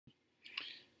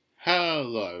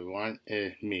Hello everyone,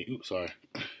 it's me. Oops, sorry.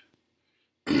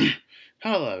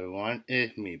 Hello everyone,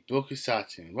 it's me,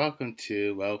 BrokuCast, and welcome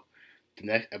to, the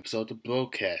next episode of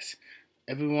BrokuCast.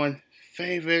 Everyone's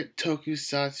favorite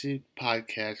tokusatsu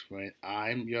podcast when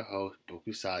I'm your host,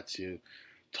 BrokuCast.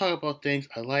 Talk about things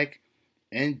I like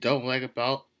and don't like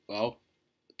about,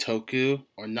 toku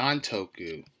or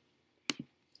non-toku.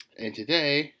 And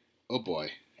today, oh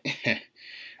boy,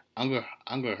 I'm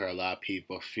gonna hurt a lot of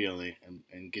people feeling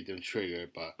and get them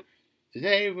triggered, but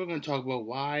today we're gonna talk about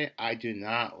why I do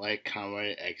not like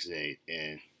Comrade Ex-Aid.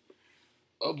 And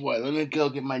oh boy, let me go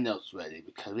get my notes ready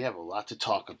because we have a lot to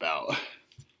talk about.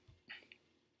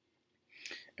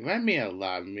 And I mean a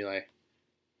lot, I mean like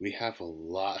we have a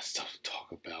lot of stuff to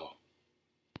talk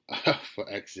about for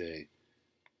Ex-Aid.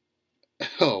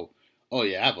 Oh, oh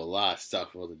yeah, I have a lot of stuff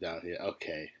wrote down here.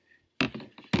 Okay,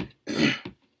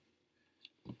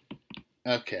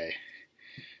 okay.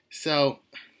 So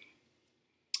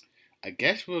I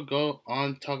guess we'll go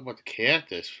on to talk about the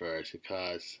characters first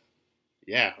because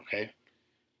yeah, okay.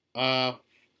 Uh,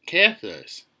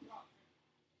 characters.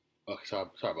 Okay, sorry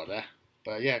about that.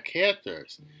 But yeah,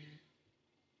 characters.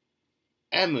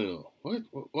 Emu. What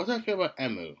do I feel about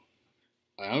Emu?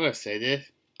 I'm gonna say this.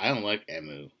 I don't like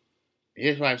Emu.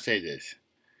 Here's why I say this.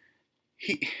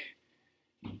 He,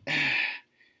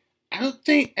 I don't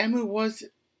think Emu was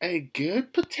a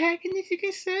good protagonist. You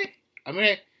can say. I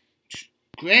mean,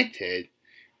 granted,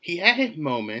 he had his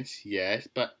moments, yes,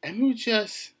 but Emu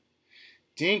just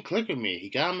didn't click with me. He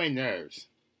got on my nerves.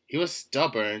 He was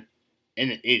stubborn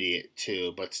and an idiot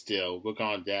too, but still, we're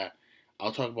going that.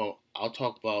 I'll talk about a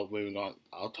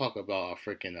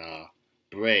freaking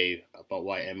Brave about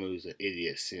why Emu's an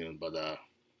idiot soon. But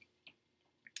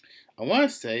I want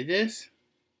to say this.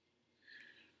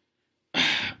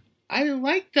 I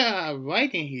like the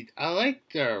writing. I like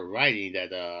the writing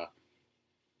that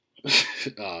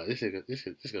oh, this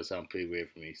is gonna sound pretty weird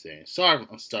for me saying. Sorry,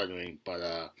 I'm stuttering,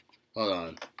 but hold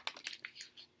on.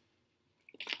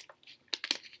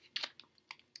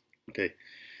 Okay,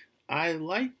 I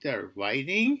like the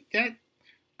writing that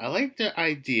I like the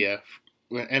idea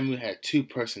when Emu had two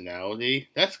personality.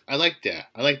 I like that.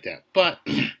 I like that. But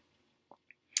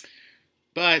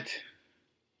but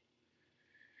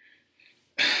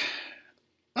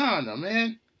I don't know,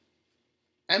 man.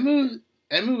 Emu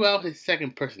well, his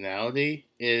second personality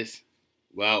is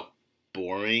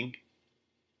boring.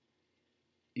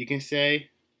 You can say,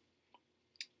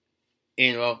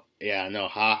 and yeah, no,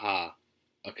 haha.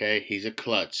 Okay, he's a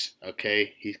klutz.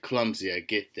 Okay, he's clumsy. I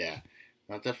get that.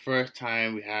 Not the first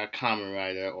time we had a Kamen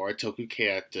Rider or a Toku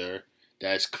character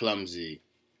that is clumsy.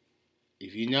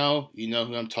 If you know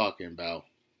who I'm talking about.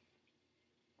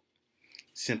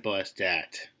 Simple as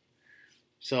that.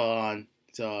 So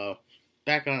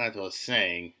back on as I was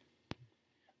saying,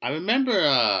 I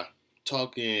remember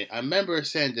talking. I remember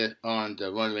saying that on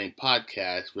the Running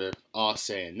podcast with All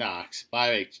Saying Knox. By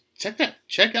the way,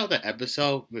 check out the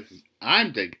episode with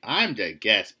I'm the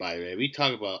guest. By the way, we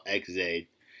talk about Ex-Aid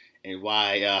and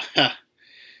why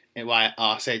and why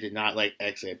All Say did not like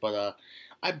Ex-Aid. But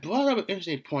I brought up an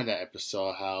interesting point in that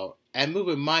episode. How Emu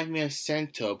reminds me of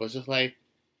Sento, but it's just like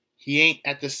he ain't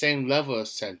at the same level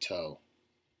as Sento.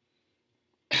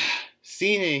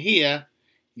 Seeing it here,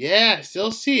 yeah, I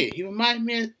still see it.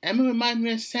 Emma reminds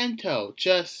me of Sento.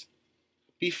 Just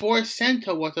before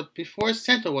Sento was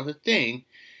a thing,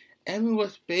 Emma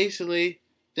was basically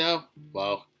the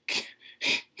well.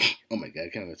 Oh my god, I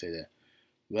can't even say that.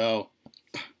 Well,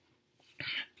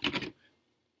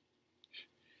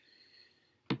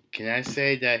 can I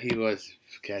say that he was?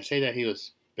 Can I say that he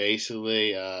was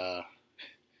basically?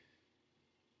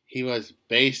 He was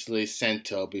basically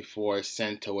Sento before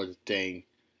Sento was a thing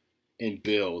in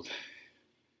build.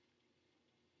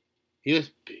 He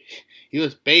was he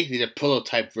was basically the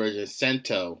prototype version of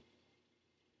Sento.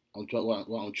 What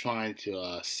I'm trying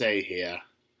to say here.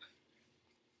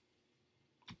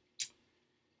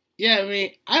 Yeah, I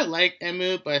mean, I like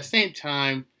Emu, but at the same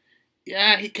time,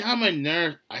 yeah, he got my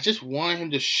nerves. I just wanted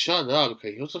him to shut up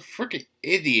because he was a freaking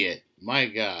idiot. My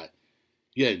God,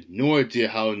 you had no idea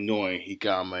how annoying he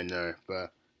got on my nerve,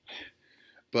 but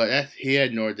that's here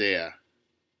nor there.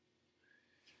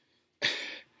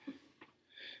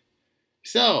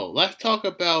 So let's talk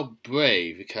about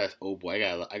Brave because oh boy,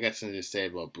 I got something to say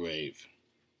about Brave.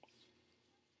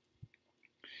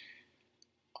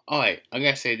 All right, I'm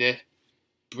gonna say this.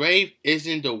 Brave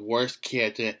isn't the worst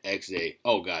character in Ex-Aid.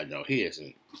 Oh god, no, he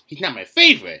isn't. He's not my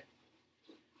favorite.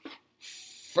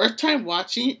 First time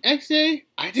watching Ex-Aid,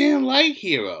 I didn't like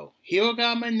Hero. Hero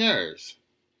got on my nerves.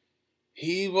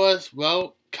 He was,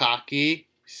 cocky,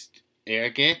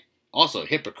 arrogant, also a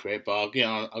hypocrite, but I'll get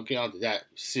on to that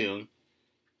soon.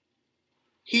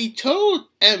 He told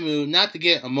Emu not to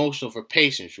get emotional for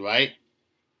patients, right?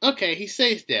 Okay, he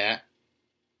says that.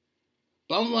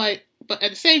 But I'm like, but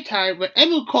at the same time, when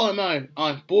Emu called him out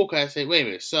on BrokuCast, I say, wait a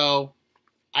minute, so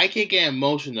I can't get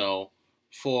emotional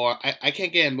I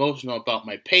can't get emotional about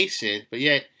my patient, but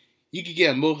yet you can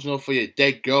get emotional for your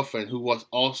dead girlfriend who was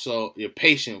also your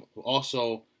patient, who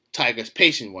also Tiger's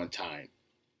patient one time.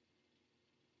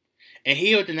 And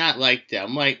he did not like that.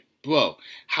 I'm like, bro,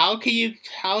 how can you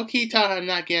tell him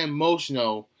not getting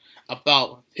emotional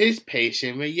about his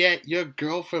patient, but yet your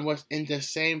girlfriend was in the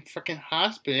same freaking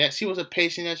hospital? Yet she was a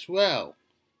patient as well.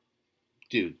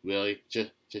 Dude, really?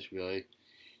 Just really?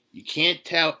 You can't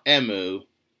tell Emu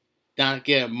not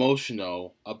get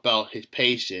emotional about his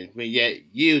patient, but yet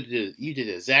you did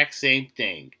the exact same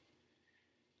thing.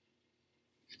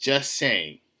 Just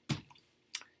saying.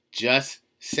 Just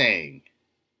saying.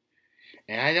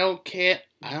 And I don't care.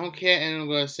 I don't care. And I'm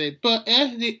gonna say, but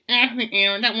Anthony,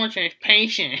 Aaron, that wasn't his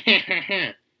patient.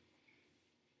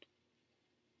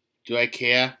 Do I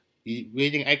care? You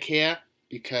really think I care?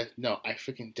 Because no, I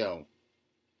freaking don't.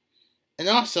 And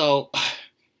also,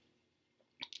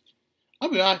 I'll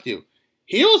be honest with you.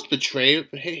 Hero's betrayal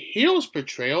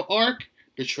arc,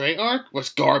 was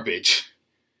garbage.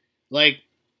 Like,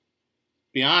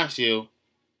 be honest with you,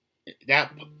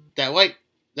 that that like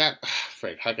that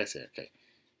Frank, how can I say it? Okay.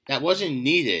 That wasn't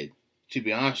needed, to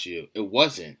be honest with you. It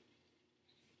wasn't.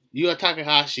 You are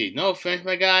Takahashi. No offense,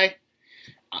 my guy.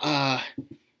 Uh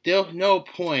there's no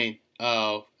point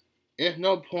of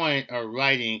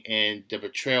writing in the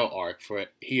betrayal arc for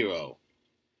Hero.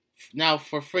 Now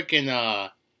for freaking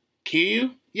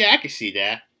Kiryu, yeah, I can see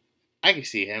that. I can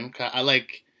see him. I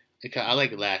like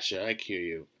Lasher. I like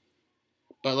Kiryu.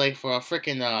 But like for a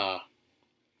freaking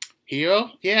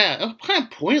Hero, yeah, it was kind of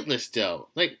pointless though.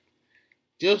 Like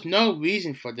there's no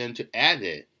reason for them to add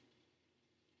it.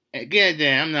 Again,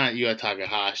 then I'm not Yu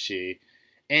Takahashi,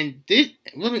 and did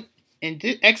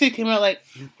Ex-Aid came out like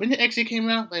when did Ex-Aid came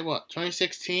out? Like what?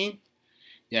 2016?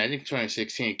 Yeah, I think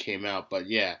 2016 came out. But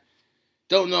yeah,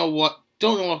 don't know what's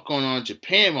going on in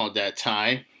Japan all that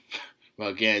time. Well,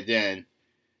 again then,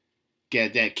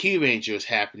 Key Ranger was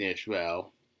happening as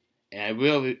well. And I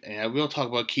will talk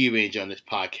about Key Ranger on this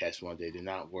podcast one day. Do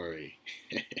not worry.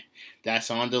 That's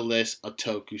on the list of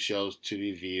Toku shows to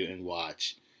review and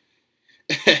watch.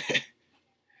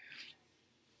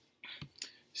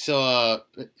 So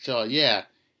yeah,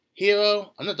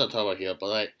 Hero. I'm not gonna talk about Hero, but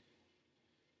like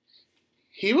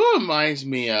Hero reminds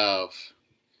me of.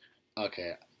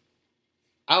 Okay,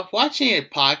 I was watching a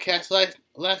podcast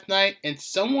last night, and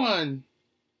someone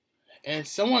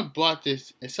brought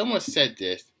this, and someone said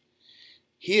this.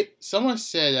 Someone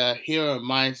said he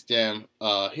reminds them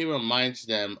of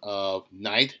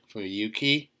Knight from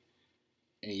Yuki,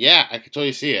 and yeah, I can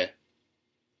totally see it.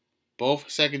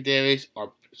 Both secondaries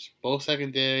are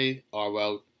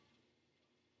well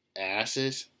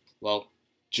asses, well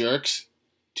jerks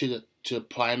to the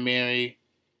primary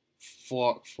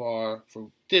for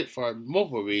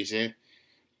multiple reasons.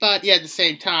 But yeah, at the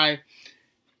same time,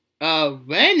 Ren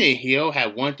and Hiro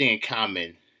have one thing in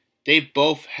common. They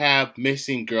both have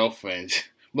missing girlfriends.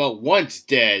 Well, one's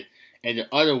dead, and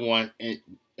the other one is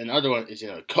in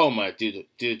a coma due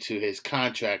to his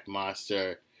contract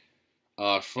monster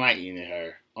frightening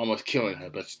her, almost killing her,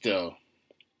 but still.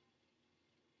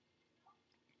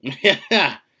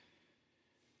 Yeah,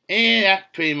 and that's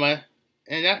pretty much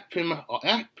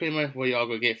what y'all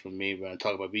gonna get from me when I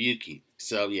talk about Ryuki.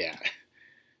 So yeah.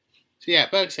 So yeah,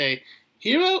 but I say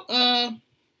Hero, I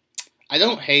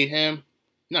don't hate him.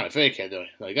 Not a very cat though.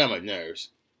 Like, got my nerves.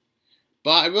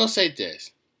 But I will say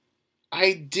this.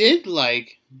 I did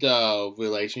like the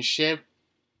relationship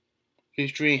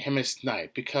between him and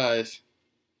Snipe because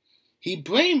he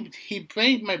blamed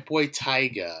my boy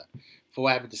Taiga for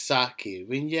what happened to Saki,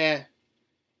 and yet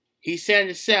he said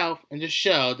himself in the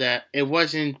show that it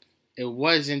wasn't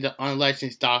the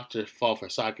unlicensed doctor's fault for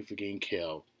Saki for getting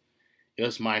killed. It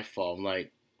was my fault. I'm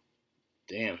like,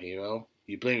 damn, Hero,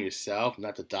 you blame yourself,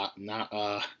 not the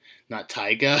not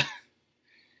Taiga.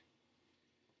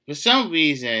 For some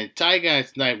reason, Taiga and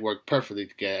Snipe work perfectly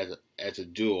together as a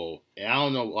duo, and I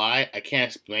don't know why. I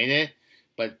can't explain it,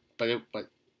 but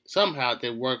somehow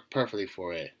they work perfectly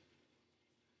for it.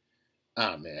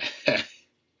 Oh man,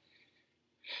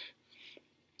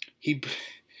 he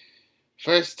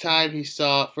first time he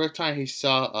saw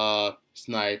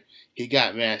Snipe, he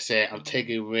got mad and said, "I'm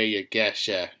taking away your gas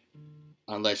check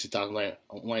unless you're talking like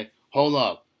I'm like hold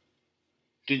up,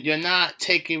 dude, you're not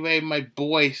taking away my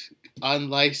boy's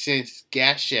unlicensed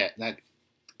gas check. Like,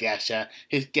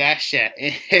 his gas shot,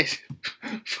 and his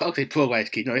okay, pro ice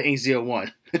key. No, it ain't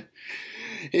 0-1.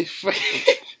 His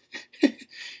freaking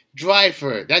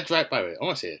driver. That drive. By the way, I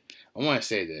want to say it. I want to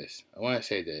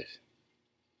say this.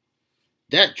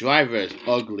 That driver is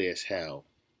ugly as hell.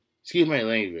 Excuse my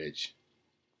language,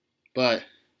 but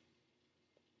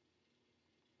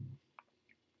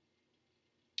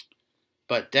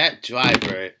that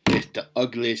driver is the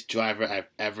ugliest driver I've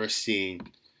ever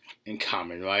seen in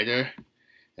Kamen Rider.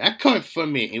 That coming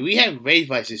from me, and we have Ray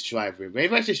Vice's driver. Ray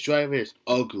Vice's driver is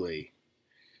ugly.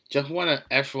 Just want to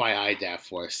FYI that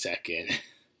for a second.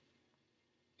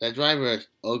 That driver is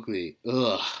ugly.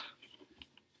 Ugh.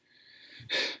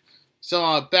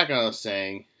 So back on what I was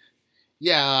saying.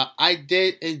 Yeah, I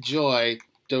did enjoy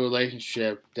the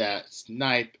relationship that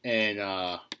Snipe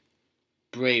and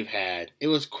Brave had. It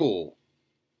was cool.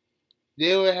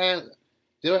 They were had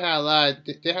they had a lot.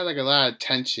 They had like a lot of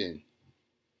tension.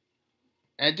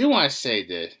 And I do want to say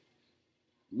this.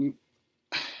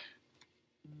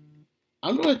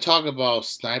 I'm going to talk about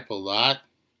Snipe a lot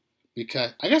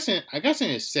because I got something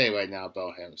to say right now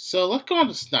about him. So let's go on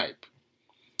to Snipe.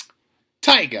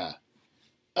 Taiga.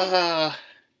 Alright.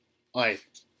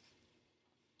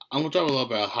 I'm gonna drop a little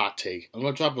bit of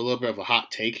a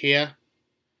hot take. Here.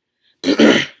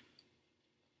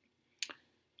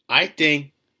 I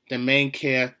think the main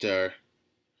character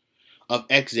of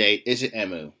Ex-Aid isn't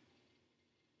Emu.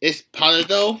 It's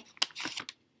Parado,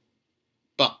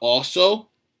 but also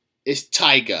it's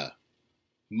Taiga.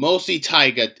 Mostly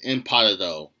Taiga in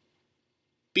Parado.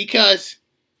 Because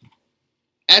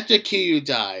after Kiryu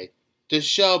died, the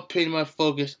show pretty much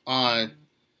focused on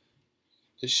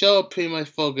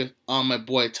my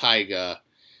boy Taiga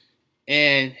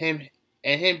and him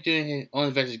doing his own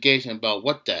investigation about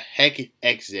what the heck is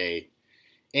Ex-Aid.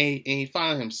 And he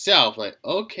found himself like,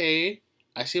 okay,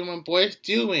 I see what my boy is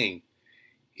doing.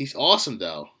 He's awesome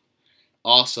though.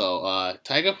 Also,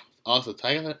 Taiga's like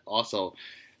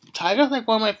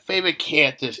one of my favorite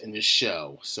characters in the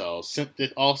show. So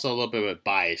there's also a little bit of a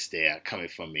bias there coming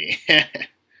from me.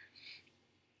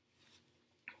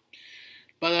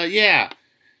 But yeah.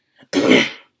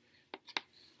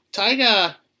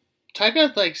 Taiga's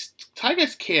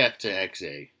character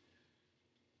Ex-Aid.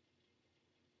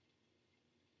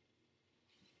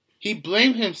 He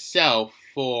blamed himself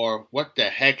for what the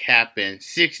heck happened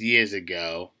 6 years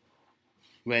ago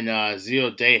when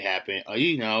 0 Day happened. Or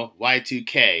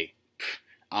Y2K.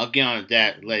 I'll get on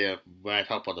that later when I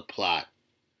talk about the plot.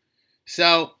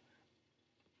 So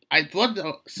I want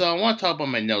to talk about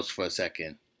my notes for a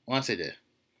second. I want to say this.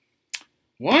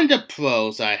 One of the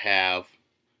pros I have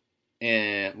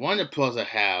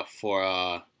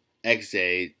for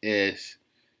Ex-Aid is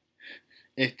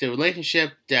the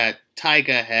relationship that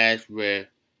Taiga has with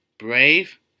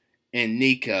Brave and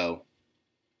Nico.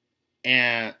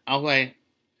 And I want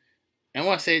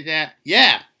to say that,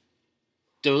 yeah,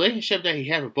 the relationship that he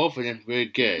has with both of them is really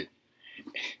good.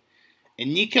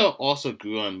 And Nico also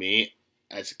grew on me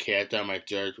as a character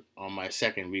on my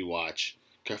second rewatch.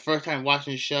 Cause first time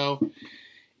watching the show,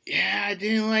 yeah, I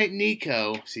didn't like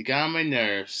Nico. She got on my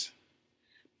nerves.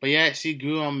 But yeah, she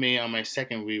grew on me on my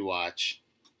second rewatch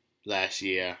last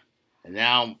year. And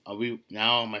now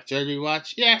my third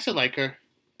rewatch, yeah, I still like her.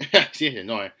 She's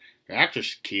annoying. Her actress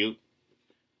is cute.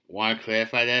 Want to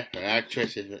clarify that her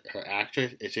actress is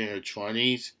in her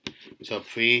 20s, so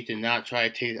please do not try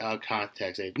to take it out of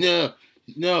context. Like, no,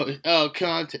 it's out of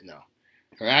context. No,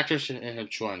 her actress is in her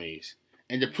 20s,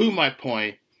 and to prove my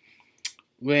point,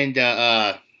 when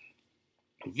the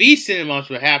V cinemas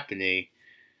were happening,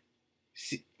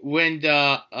 when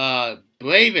the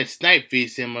Brave and Snipe V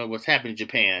cinema was happening in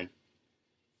Japan,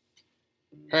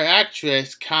 her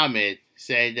actress comment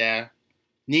said that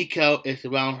Nico is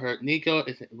around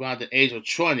the age of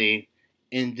 20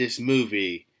 in this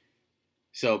movie.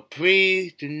 So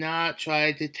please do not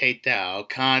try to take that out of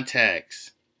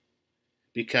context.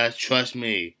 Because trust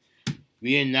me,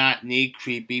 we do not need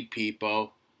creepy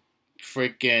people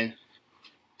freaking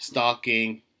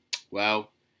stalking, a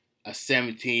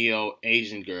 17-year-old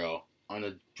Asian girl on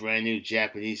a brand new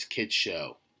Japanese kids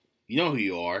show. You know who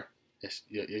you are.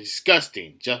 You're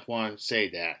disgusting. Just want to say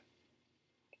that.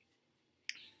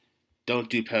 Don't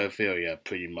do pedophilia,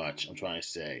 pretty much, I'm trying to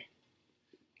say.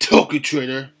 Toku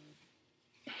Twitter.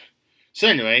 So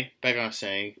anyway, back on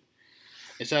saying.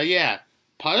 And so yeah,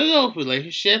 part of the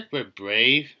relationship with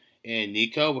Brave and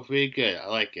Nico was really good. I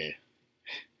like it.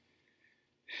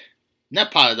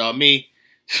 Not Parado, me.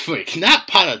 Wait, not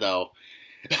Parado.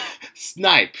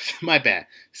 Snipe. My bad.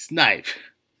 Snipe.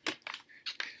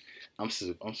 I'm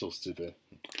so stupid.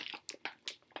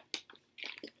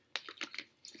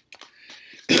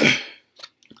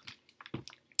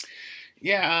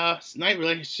 Yeah, Snipe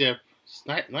relationship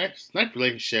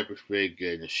is really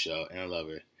good in the show, and I love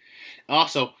it.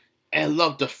 Also, I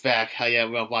love the fact how yeah,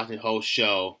 we're watching the whole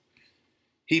show.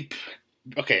 He,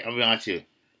 okay, I'll be honest with you.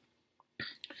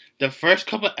 The first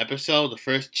couple episodes, the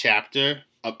first chapter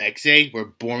of Ex-Aid were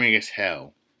boring as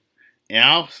hell. And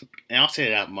I'll say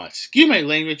that much. Excuse my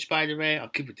language, by the way. I'll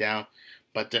keep it down.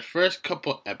 But the first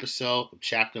couple episodes of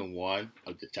chapter one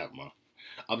of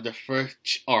the first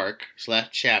arc slash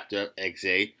chapter of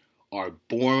Ex-Aid are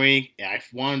boring, and I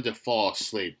wanted to fall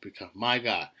asleep because my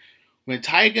God, when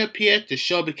Tiger appeared, the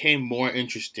show became more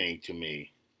interesting to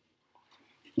me,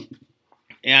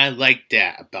 and I like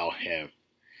that about him.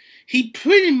 He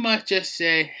pretty much just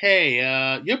said, "Hey,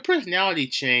 your personality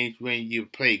changed when you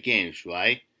play games,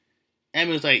 right?"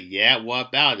 Emmy was like, "Yeah, what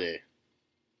about it?"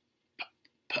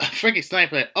 Freaking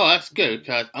Sniper, like, "Oh, that's good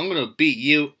because I'm gonna beat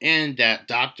you and that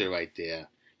doctor right there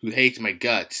who hates my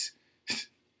guts."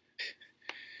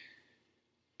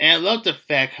 And I love the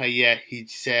fact how yeah he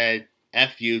said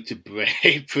 "F you" to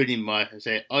Bray pretty much and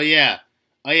said, oh yeah,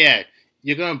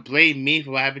 you're gonna blame me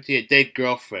for what happened to your dead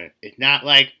girlfriend. It's not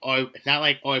like I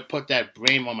put that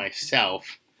blame on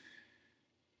myself."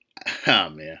 Oh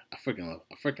man, I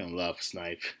freaking love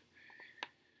Snipe.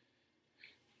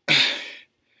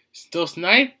 Still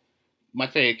Snipe, my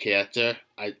favorite character.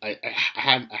 I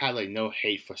had like no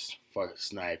hate for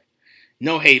Snipe,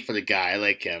 no hate for the guy. I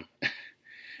like him,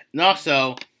 and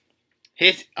also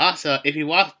if you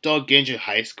watch Dog Ginger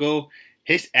High School,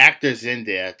 his actor's in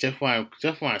there. Just want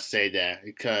to say that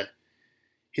because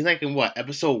he's like in what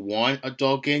episode one of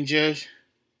Dog Gingers?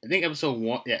 I think episode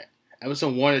one. Yeah,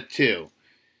 episode one or two.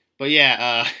 But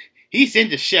yeah, he's in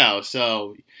the show.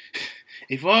 So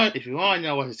if you want to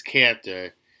know what his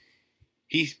character,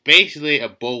 he's basically a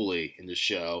bully in the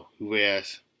show who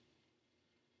wears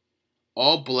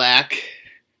all black,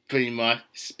 pretty much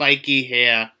spiky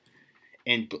hair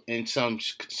and some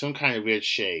kind of weird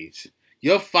shades.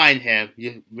 You'll find him.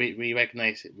 When you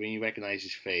recognize it when you recognize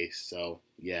his face. So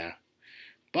yeah.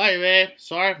 By the way,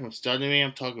 sorry if I'm stuttering.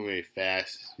 I'm talking really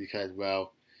fast because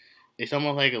well, it's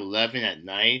almost like 11 at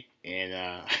night, and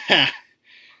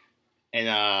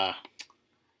and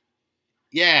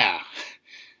yeah,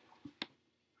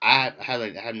 I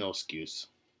have no excuse.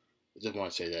 I just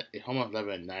want to say that it's almost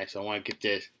 11 at night, so I want to get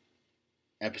this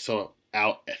episode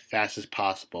out as fast as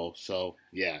possible. So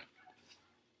yeah.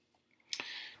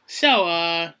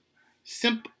 So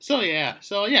So yeah,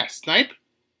 Snipe,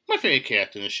 my favorite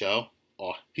character in the show.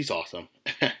 Oh, he's awesome.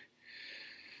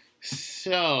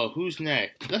 So who's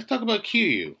next? Let's talk about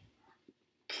Kiryu.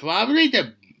 Probably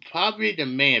the probably the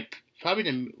main probably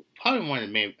the probably one of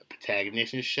the main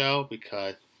protagonists in the show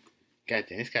because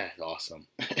goddamn this guy is awesome.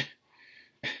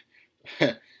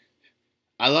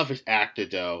 I love his actor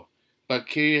though, but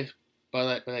Kiryu,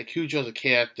 but like Kyujo as a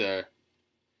character,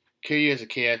 Kiryu as a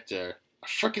character, I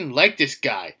freaking like this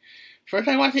guy. First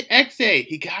time watching Ex-Aid,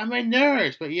 he got on my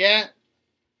nerves, around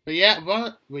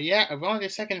the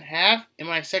second half in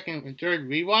my second and third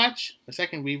rewatch, the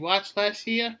second rewatch last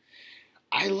year,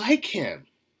 I like him.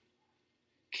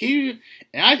 Kiryu,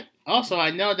 and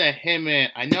I know that him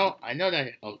and I know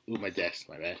that my desk,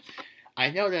 my bad. I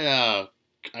know that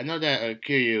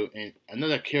Kiryu and I know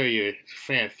that Kiryu is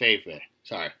fan favorite.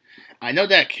 Sorry, I know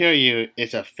that Kiryu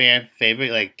is a fan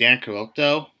favorite like Dan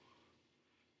Carotto.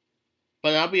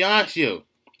 But I'll be honest with you,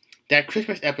 that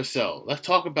Christmas episode. Let's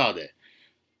talk about it.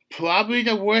 Probably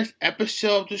the worst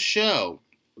episode of the show.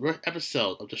 Worst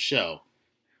episode of the show.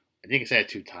 I think I said it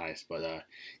 2 times, but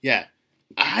yeah.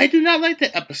 I do not like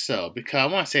that episode because I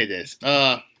want to say this.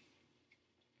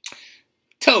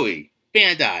 Toei,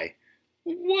 Bandai,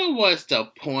 what was the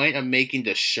point of making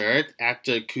the shirt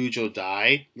after Kujo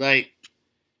died? Like,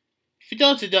 for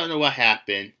those who don't know what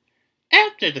happened,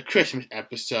 after the Christmas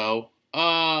episode,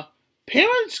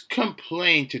 parents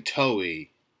complained to Toei.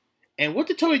 And what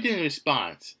did Toei do in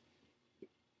response?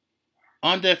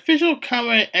 On the official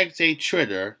Kamen XA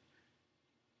Twitter,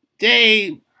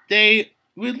 they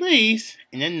released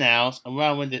and announced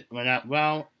around when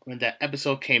that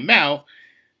episode came out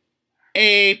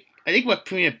I think it was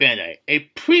Premium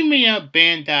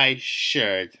Bandai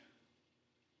shirt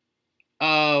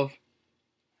of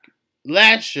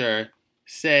Lasher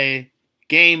say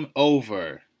game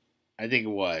over. I think it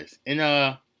was.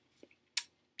 And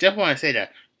just want to say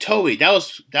that Toei,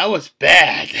 that was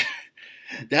bad.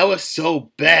 That was so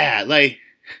bad. Like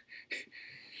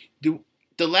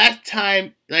the last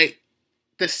time, like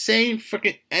the same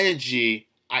freaking energy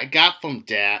I got from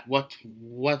that. What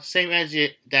same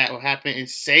energy that would happen in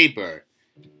Saber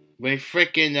when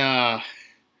freaking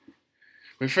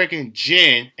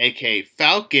Jin, aka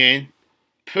Falcon,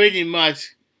 pretty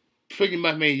much pretty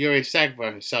much made Yuri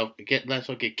sacrifice himself and get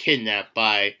kidnapped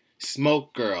by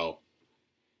Smoke Girl.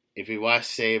 If you watch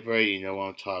Saber, you know what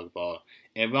I'm talking about.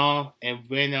 And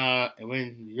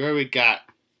when Yuri got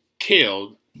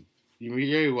killed,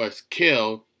 Yuri was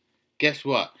killed. Guess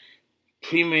what?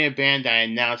 Premier Bandai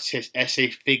announced his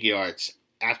Ex-Aid figure arts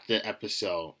after the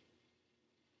episode.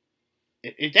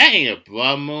 If that ain't a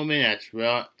blood moment, that's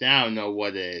real. I don't know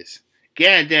what it is.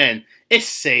 Again, then it's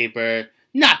Saber,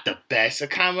 not the best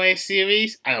of comedy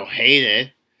series. I don't hate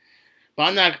it, but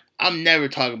I'm not. I'm never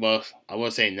talking about. I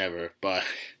won't say never, but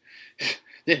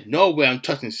there's no way I'm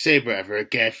touching Saber ever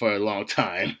again for a long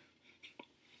time.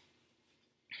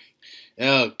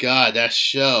 Oh God, that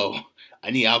show. I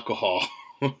need alcohol.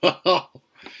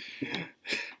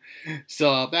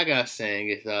 So back I was saying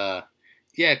is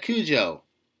yeah, Cujo.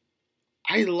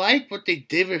 I like what they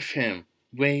did with him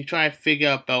when he tried to figure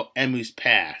out about Emu's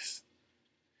past.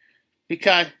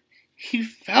 Because he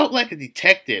felt like a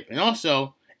detective. And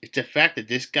also, it's the fact that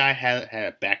this guy had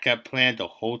a backup plan the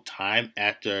whole time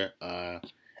after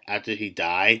he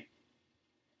died.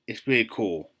 It's really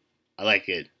cool. I like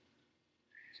it.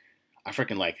 I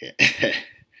freaking like it.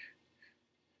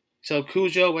 So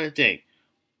Cujo, what do you think?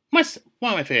 One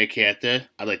of my favorite characters.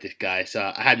 I like this guy,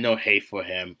 so I have no hate for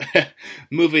him.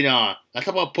 Moving on. Let's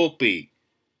talk about Poppy.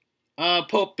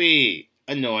 Poppy.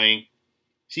 Annoying.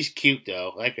 She's cute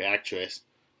though, I like her actress.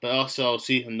 But also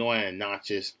she's annoying and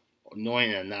obnoxious.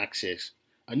 Annoying and obnoxious.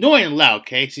 Annoying and loud,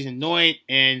 okay? She's annoying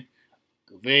and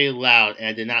very loud, and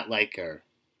I did not like her.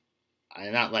 I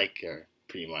did not like her,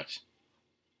 pretty much.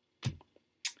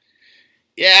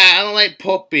 Yeah, I don't like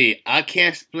Poppy. I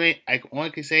can't explain. I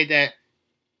only can say that.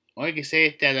 Only can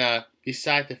say that.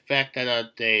 Besides the fact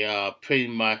that they pretty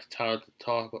much they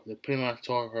pretty much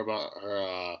talk her about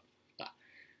her.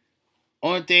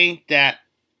 Only thing that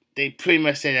they pretty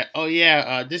much say that. Oh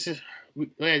yeah, this is the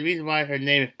reason why her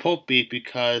name is Poppy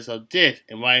because of this,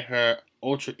 and why her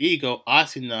ultra ego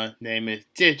Asuna name is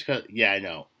this. Because yeah,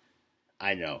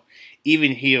 I know.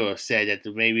 Even Hero said that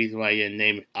the main reason why your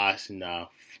name is Asuna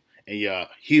and your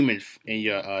human in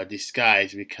your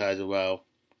disguise because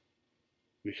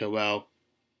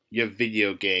your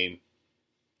video game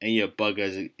and your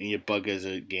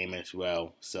buggers game as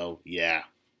well. So yeah,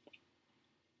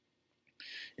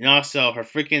 and also her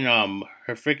freaking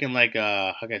like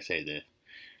how can I say this?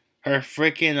 Her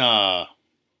freaking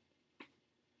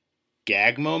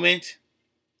gag moment.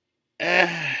 Uh,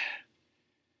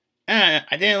 I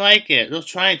didn't like it. It was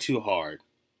trying too hard.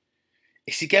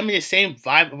 She gave me the same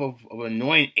vibe of an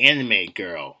annoying anime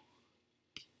girl.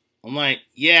 I'm like,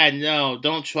 yeah, no,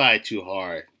 don't try too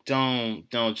hard. Don't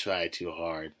try too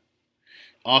hard.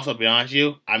 Also, to be honest with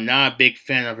you, I'm not a big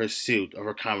fan of her suit, of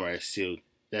her comrade suit.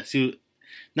 That suit,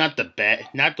 not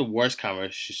the worst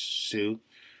comrade suit,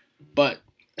 but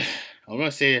I'm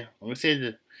gonna say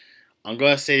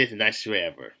this the nicest way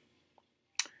ever.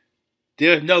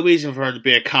 There's no reason for her to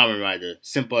be a Kamen Rider.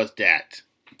 Simple as that.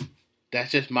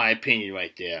 That's just my opinion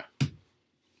right there.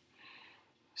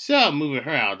 So moving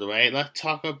her out of the way, well, should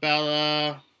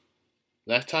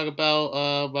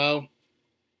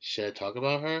I talk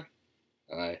about her?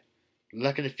 Alright.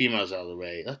 Look at the females out of the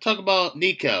way. Let's talk about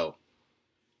Nico.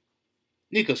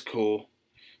 Nico's cool.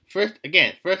 First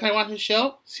time watching the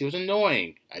show, she was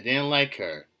annoying. I didn't like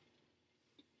her.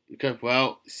 Because,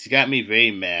 well, she got me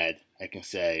very mad, I can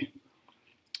say.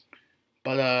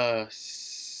 But,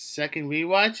 second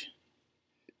rewatch,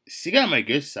 she got my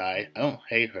good side. I don't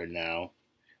hate her now.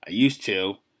 I used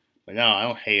to, but now I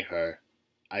don't hate her.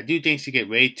 I do think she get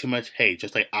way too much hate,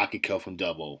 just like Akiko from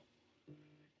Double.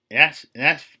 I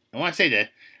want to say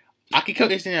that Akiko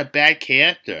isn't a bad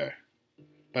character,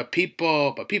 but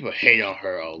people hate on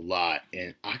her a lot,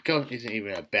 and Akiko isn't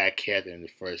even a bad character in the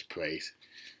first place.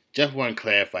 Just want to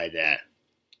clarify that.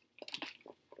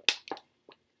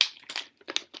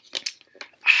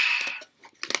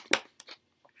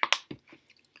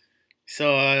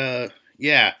 So,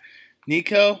 yeah,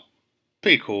 Nico,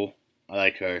 pretty cool. I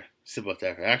like her. Simple as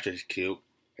that. Her actress is cute.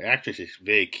 Her actress is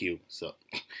very cute. So,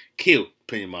 cute,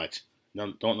 pretty much.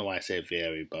 Don't know why I say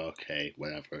very, but okay,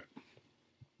 whatever.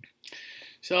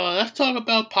 So, let's talk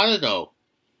about Potado.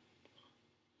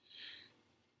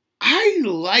 I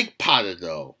like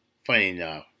Potado, funny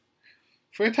enough.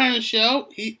 First time on the show,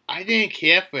 I didn't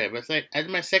care for it, but it's like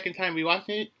after my second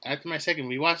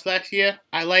rewatch last year,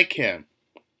 I like him.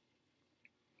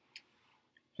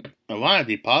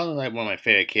 Ironically, Potato's like one of my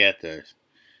favorite characters.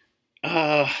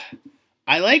 Uh,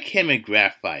 I like him and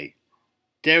Graphite.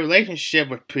 Their relationship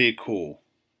was pretty cool.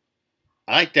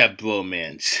 I like that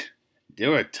bromance.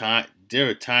 There were times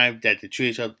that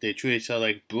they treat each other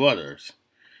like brothers.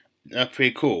 That's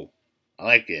pretty cool. I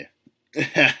like it.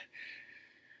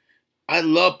 I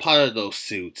love part of those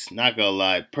suits. Not gonna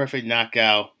lie, Perfect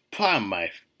Knockout.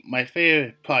 Probably my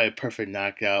favorite. Probably Perfect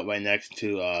Knockout, right next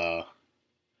to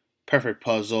Perfect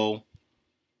Puzzle.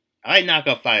 I like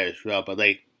Knockout Fire as well, but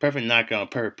like Perfect Knockout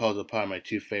and Perfect Puzzle are probably my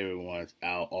two favorite ones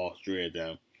out of all three of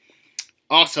them.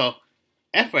 Also,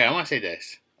 FYI, I want to say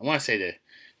this.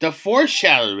 The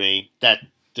foreshadowing that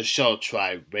the show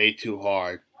tried way too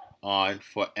hard on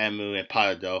for Emu and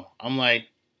Parado. I'm like,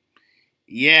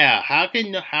 yeah, how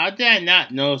did I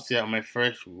not notice it on my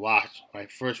first watch? My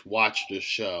first watch the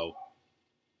show.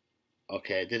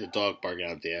 Okay, there's a dog barking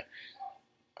out there.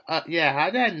 Yeah, how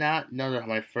did I not notice on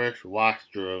my first watch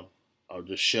through of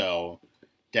the show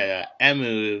that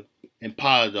Emu and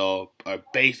Parado are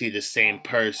basically the same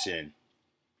person?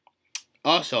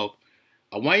 Also,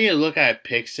 I want you to look at a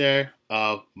picture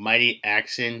of a mighty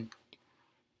action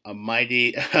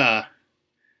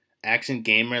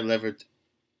gamer level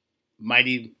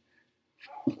mighty.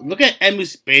 Look at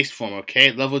Emu's base form,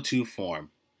 okay, level 2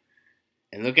 form,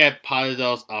 and look at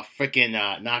Parado's freaking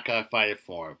knockout fighter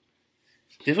form.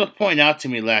 This was pointed out to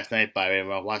me last night by the way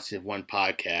when I watched this one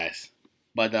podcast.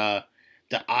 But the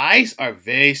eyes are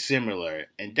very similar,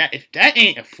 and that if that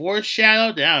ain't a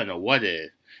foreshadow, then I don't know what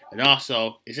is. And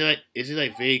also, is it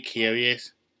like very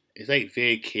curious? It's like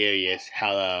very curious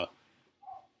how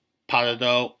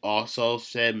Parado also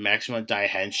said maximum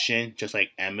dimension, just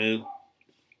like Emu.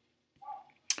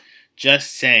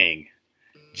 Just saying.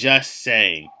 Just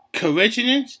saying.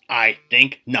 Coincidence? I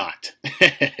think not.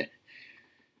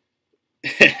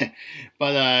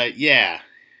 But yeah.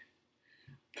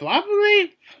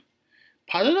 Probably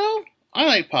Parado? I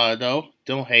like Parado.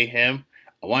 Don't hate him.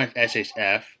 I want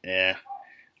SHF. Yeah.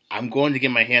 I'm going to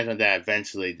get my hands on that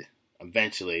eventually.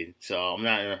 Eventually. So I'm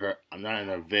not in a hurry. I'm not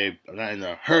in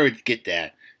a hurry to get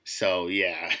that. So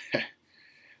yeah.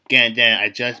 Again, then I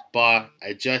just bought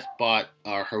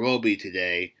Hirobi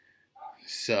today.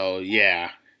 So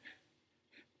yeah.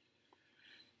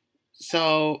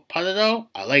 So Parado,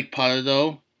 I like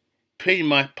Parado. Pretty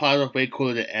much Parado way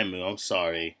cooler than Emu. I'm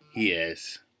sorry, he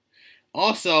is.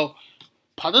 Also,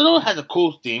 Parado has a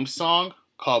cool theme song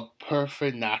called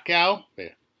Perfect Knockout.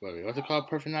 Wait, what's it called?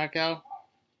 Perfect Knockout?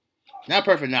 Not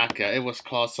Perfect Knockout. It was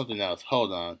called something else.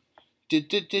 Hold on. Do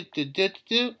do do do do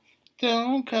do.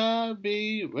 Don't call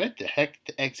me. What the heck?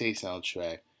 The Ex-Aid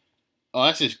soundtrack. Oh,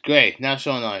 that's just great. Now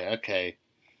showing on it. Okay.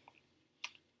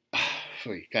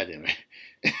 Wait, goddamn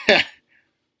it.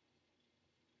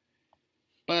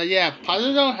 But yeah,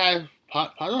 Parado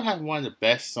has one of the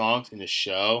best songs in the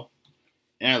show,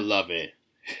 and I love it.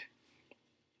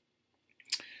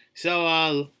 So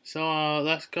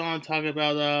let's go and talk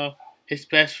about his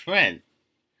best friend,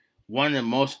 one of the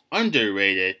most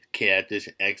underrated characters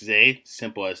in Ex-Aid,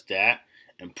 simple as that,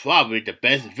 and probably the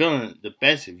best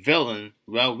villain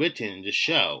well written in the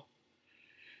show.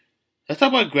 Let's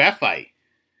talk about Graphite.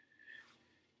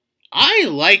 I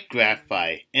like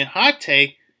Graphite, and hot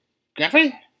take,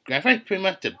 Graphite Graphite's pretty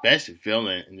much the best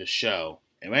villain in the show.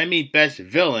 And when I mean best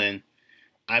villain,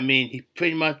 I mean he's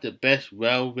pretty much the best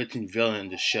well written villain in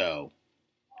the show.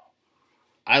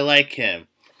 I like him.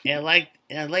 And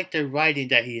I like the writing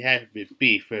that he has with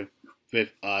Beef with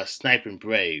Snipe and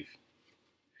Brave.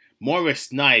 More with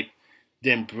Snipe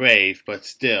than Brave, but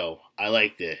still, I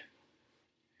liked it.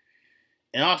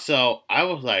 And also, I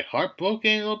was like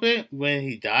heartbroken a little bit when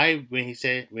he died. When he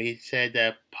said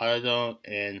that Paladon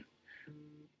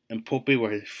and Poppy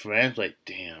were his friends. Like,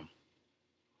 damn,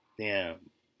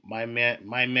 my man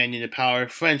needed the power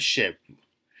of friendship,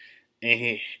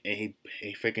 and he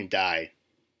freaking died.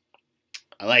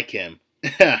 I like him.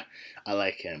 I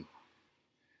like him.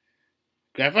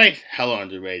 Graphite's hella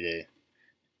underrated.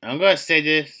 I'm gonna say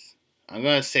this. I'm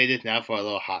gonna say this now for a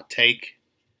little hot take.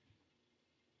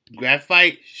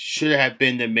 Graphite should have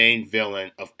been the main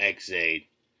villain of Ex-Aid.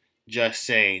 Just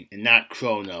saying, and not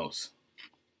Kronos.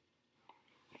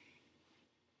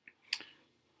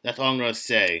 That's all I'm gonna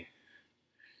say.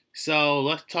 So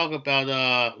let's talk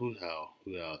about who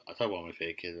else? I'll talk about my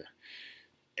favorite kid.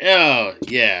 Oh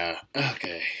yeah,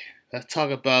 okay. Let's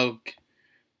talk about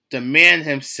the man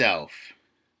himself.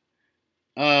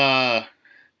 Uh,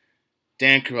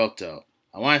 Dan Carotto.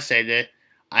 I want to say that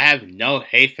I have no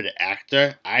hate for the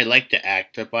actor. I like the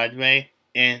actor, by the way.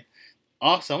 And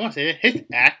also, I want to say that his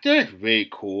actor is really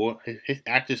cool. His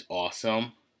actor's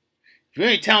awesome.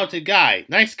 Very talented guy.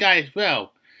 Nice guy as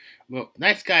well.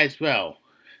 Nice guy as well.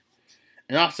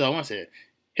 And also, I want to say that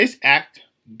his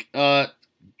uh,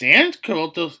 Dan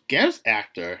Carotto's guest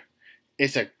actor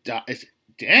is a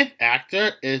Dan's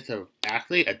actor is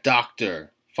actually a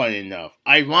doctor Funny enough,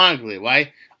 ironically,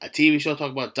 right? A TV show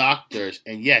talking about doctors,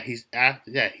 and yeah, he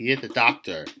is a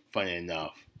doctor. Funny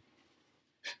enough,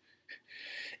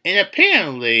 and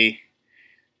apparently,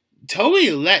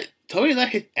 Totally let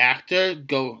his actor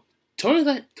go.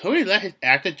 Totally let his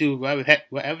actor do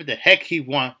whatever the heck he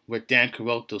want with Dan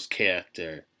Carotto's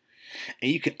character,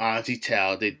 and you can honestly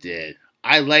tell they did.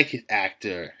 I like his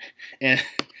actor, and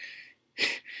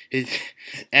his,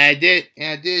 and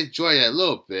I did enjoy that a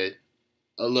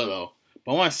little.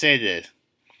 But I want to say this.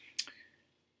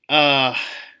 Uh,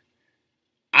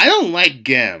 I don't like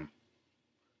Gem.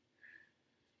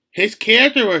 His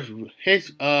character was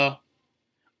his.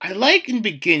 I like in the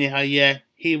beginning how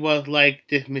he was like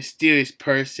this mysterious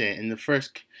person in the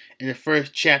first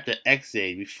chapter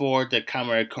Ex-Aid before the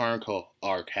Comrade Chronicle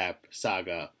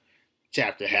saga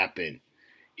chapter happened.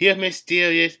 He was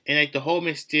mysterious, and like the whole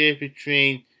mysterious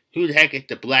between who the heck is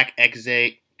the black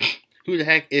Ex-Aid, who the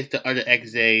heck is the other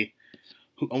Ex-Aid.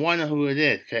 I want to know who it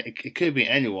is. It could be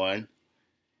anyone.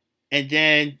 And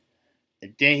then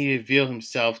he revealed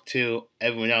himself to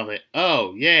everyone else. Like,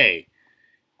 oh yay,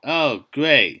 oh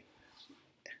great,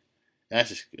 that's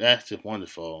just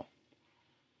wonderful.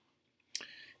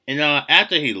 And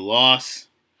after he lost,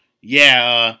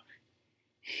 yeah,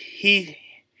 he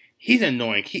he's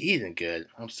annoying. He isn't good.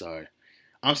 I'm sorry.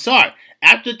 I'm sorry.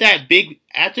 After that big,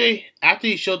 after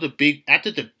he showed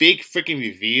after the big freaking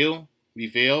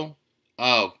reveal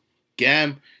of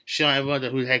Gam showing everyone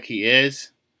who the heck he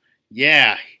is.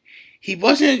 Yeah, he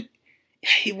wasn't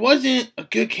he wasn't a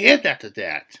good character after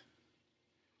that.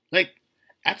 Like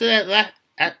after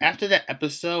after that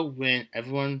episode when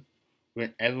he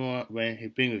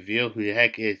being revealed who the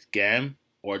heck is Gam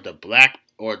or the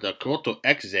Koto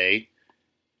Exe,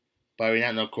 but we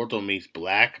not know Koto means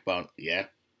black, but yeah.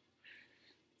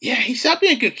 Yeah, he stopped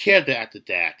being a good character after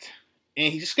that.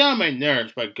 And he just got on my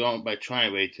nerves by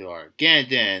trying way too hard. Again,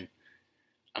 then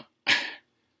I'm,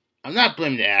 I'm not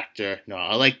blaming the actor. No,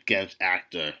 I like Gem's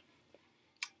actor.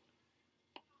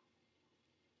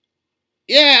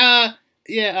 Yeah,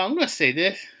 I'm gonna say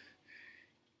this.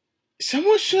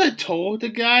 Someone should have told the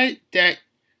guy that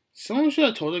someone should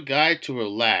have told the guy to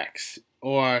relax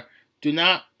or do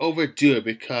not overdo it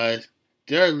because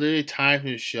there are literally times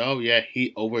in the show, yeah,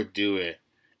 he overdo it,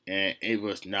 and it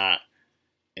is not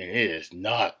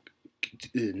a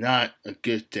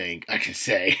good thing. I can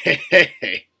say.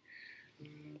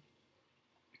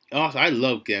 Also, I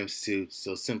love games too.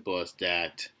 So simple as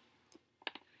that.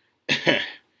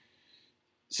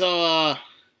 so,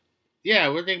 yeah,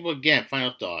 we're thinking about Gam.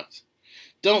 Final thoughts.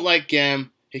 Don't like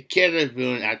Gam. His character is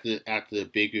ruined after the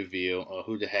big reveal of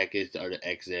who the heck is the other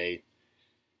XA.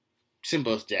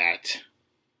 Simple as that.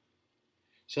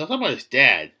 So let's talk about his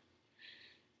dad.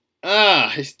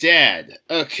 His dad.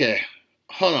 Okay,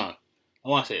 hold on. I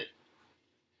want to say it.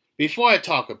 Before I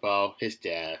talk about his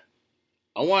dad,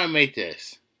 I want to make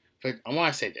this. I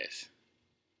want to say this.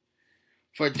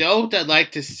 For those that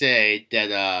like to say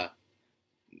that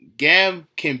Gam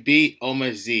can beat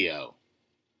Omazeo,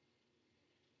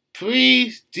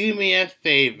 please do me a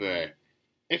favor.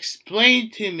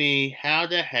 Explain to me how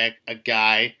the heck a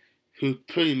guy who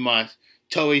pretty much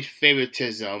totally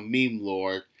favoritism meme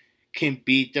lord can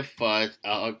beat the fuzz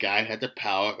out of a guy who has the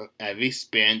power of every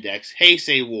spandex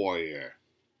Heisei warrior.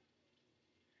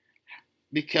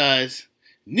 Because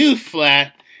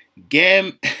newsflash,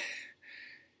 Gam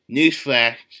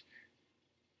newsflash,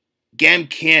 Gam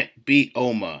can't beat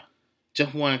Oma.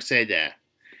 Just want to say that.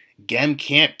 Gam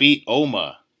can't beat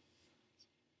Oma.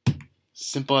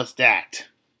 Simple as that.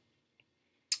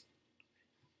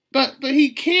 But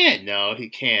he can. No, he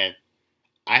can't.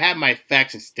 I have my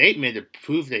facts and statement to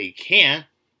prove that he can.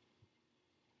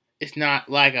 It's not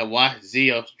like I watched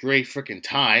Zio 3 freaking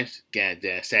times. Again,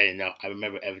 then sad enough, I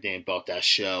remember everything about that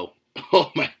show.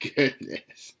 Oh my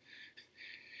goodness.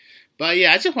 But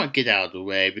yeah, I just want to get out of the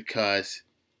way because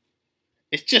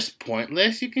it's just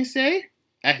pointless, you can say.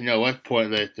 I know what's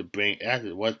pointless to bring.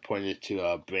 What's pointless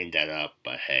to bring that up,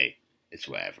 but hey, it's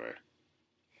whatever.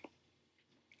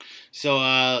 So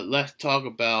let's talk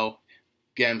about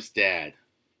Gem's dad.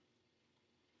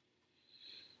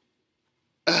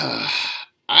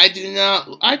 I do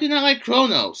not like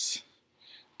Kronos.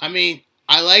 I mean,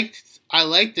 I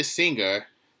like the singer,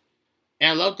 and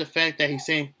I love the fact that he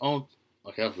sang own.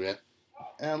 Okay, I'll forget.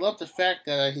 And I love the fact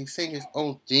that he sang his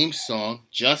own theme song,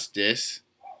 Justice.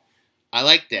 I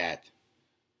like that.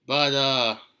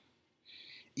 But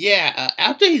yeah,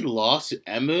 after he lost to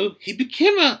Emu, he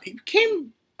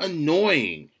became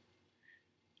annoying.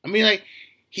 I mean, like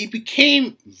he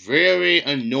became very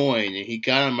annoying, and he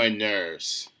got on my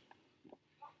nerves.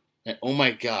 And oh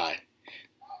my god,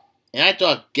 And I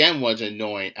thought Gen was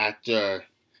annoying after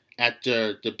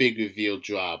the big reveal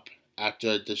drop.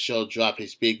 After the show dropped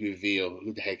his big reveal,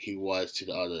 who the heck he was to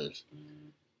the others.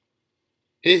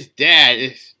 His dad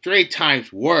is 3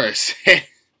 times worse.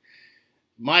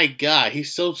 My God,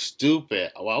 he's so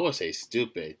stupid. Well, I would say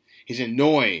stupid. He's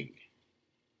annoying.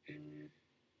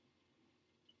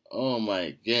 Oh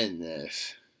my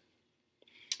goodness.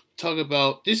 Talk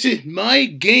about, this is my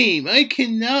game. I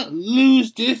cannot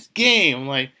lose this game. I'm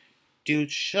like,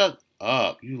 dude, shut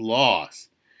up. You lost.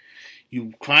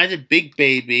 You cried a big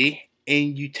baby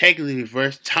and you technically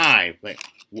reverse time. Like,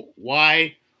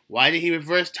 why? Why did he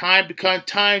reverse time? Because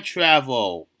time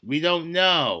travel. We don't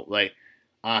know. Like,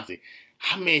 honestly,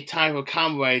 how many times will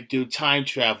Kamen Rider do time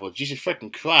travel? Jesus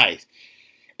freaking Christ!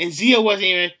 And Zio wasn't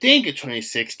even a thing in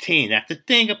 2016. That's the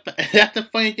thing. That's the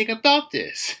funny thing about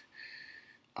this.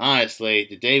 Honestly,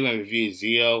 the day when we review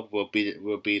Zio will be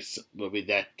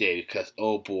that day because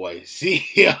oh boy,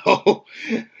 Zio,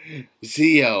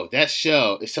 Zio, that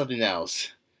show is something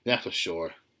else. That's for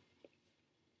sure.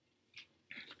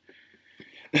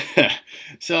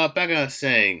 So back on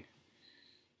saying,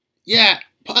 yeah,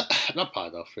 not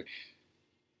Pado,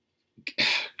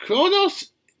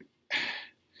 Kronos,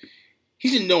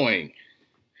 he's annoying,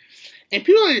 and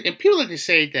people like to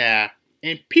say that,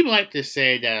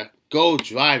 Gold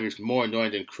Driver is more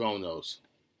annoying than Kronos.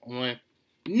 I'm like,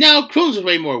 no, Kronos is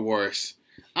way more worse.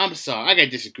 I'm sorry, I gotta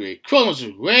disagree. Kronos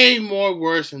is way more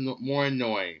worse and more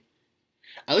annoying.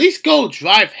 At least Gold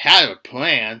Drive had a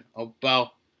plan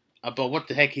about what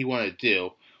the heck he wanted to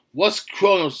do. What's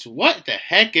Kronos? What the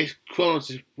heck is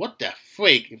Kronos? What the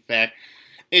freak, in fact,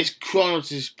 is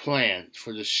Kronos' plan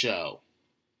for the show?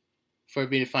 For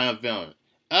being the final villain?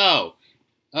 Oh,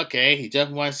 okay, he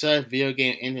just wants to start Video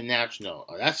Game International.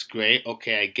 Oh, that's great.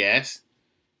 Okay, I guess.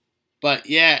 But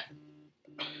yeah,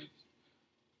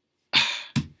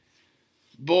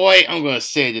 boy, I'm gonna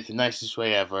say this the nicest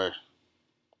way ever.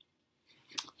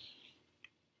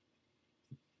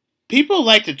 People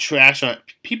like to trash on.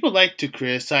 People like to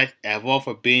criticize Evo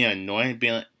for being annoying,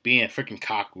 being a freaking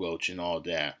cockroach and all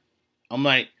that. I'm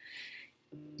like,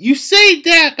 you say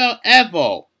that about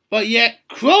Evo, but yet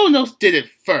Kronos did it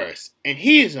first, and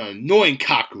he is an annoying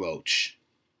cockroach.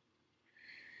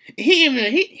 He ain't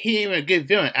even a good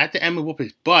villain. After Emma whooped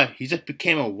his butt, he just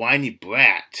became a whiny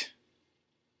brat.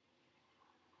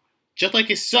 Just like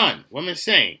his son. What am I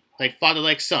saying? Like father,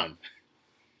 like son.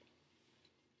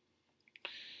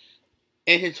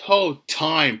 And his whole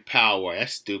time power.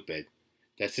 That's stupid.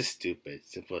 That's just stupid.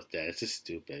 Simple as that. That's just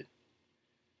stupid.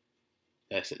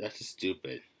 That's just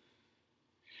stupid.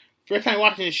 First time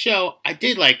watching the show, I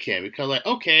did like him because like,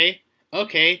 okay,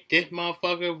 this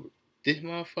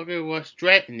motherfucker was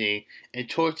threatening and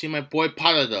torturing my boy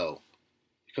Parado.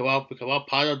 Because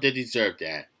Parado did deserve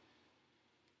that.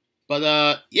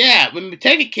 But yeah, when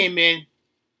Muteki came in,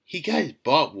 he got his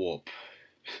butt whooped.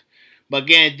 But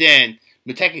again, then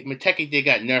Muteki did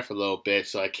got nerfed a little bit,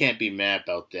 so I can't be mad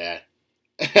about that.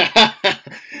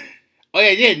 Oh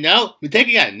yeah, did no?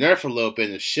 Muteki got nerfed a little bit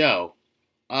in the show.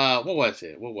 What was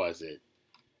it?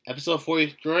 Episode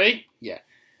 43? Yeah.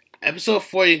 Episode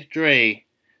 43,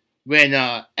 when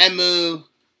Emu,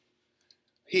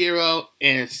 Hero,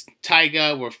 and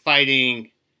Taiga were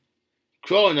fighting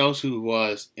Kronos, who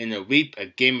was in a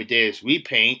Game of Days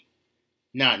repaint.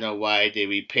 Not know why they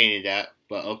repainted that,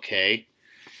 but okay.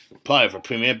 Probably for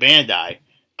Premier Bandai.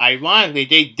 Ironically,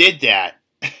 they did that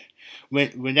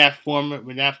when that form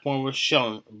was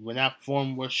shown in the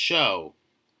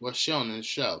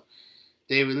show.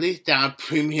 They released that on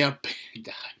Premier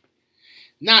Bandai.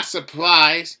 Not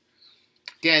surprised.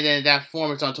 Again, then that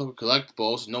form is on Total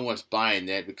Collectibles. No one's buying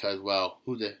it because, well,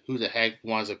 who the heck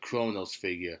wants a Kronos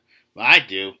figure? Well, I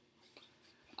do.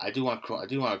 I do want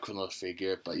a Kronos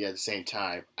figure, but yeah, at the same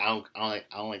time, I don't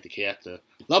like the character.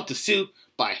 Love the suit,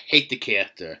 but I hate the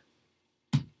character.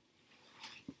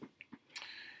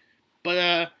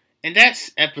 But in that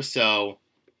episode,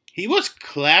 he was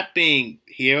clapping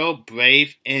Hero,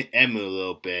 Brave, and Emu a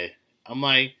little bit. I'm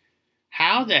like,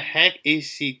 how the heck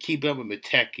is he keeping up with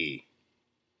Miteki?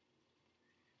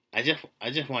 I just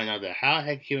want to know that. How the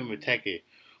heck keeping up with Miteki?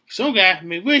 Some guy, I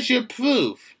mean, where's your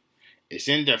proof? It's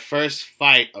in the first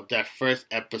fight of that first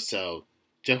episode.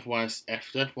 Just want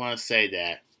to say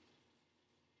that.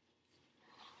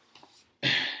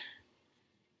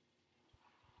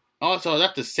 Also,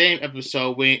 that's the same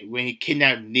episode when he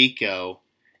kidnapped Nico,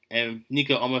 and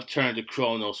Nico almost turned to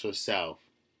Kronos herself.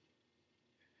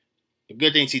 The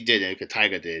good thing she didn't, because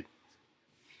Tiger did.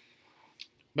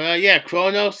 But yeah,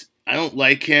 Kronos, I don't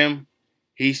like him.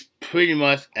 He's pretty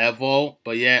much evil,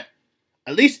 but yet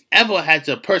At least Evo has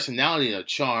a personality and a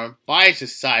charm. Biased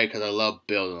aside, because I love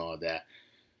Bill and all that.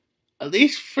 At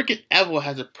least freaking Evo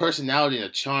has a personality and a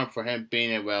charm for him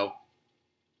being for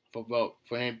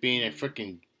him being a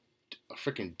freaking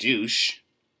douche.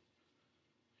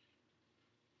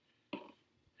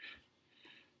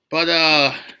 But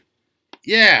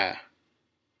yeah.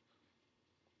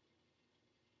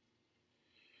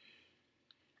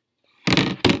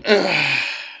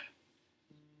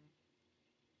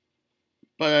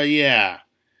 But yeah.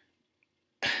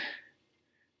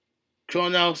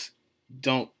 Kronos,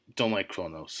 don't like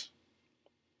Kronos.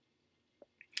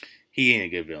 He ain't a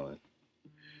good villain.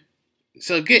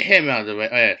 So get him out of the way.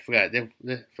 Oh yeah, forgot.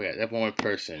 That's one more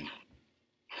person.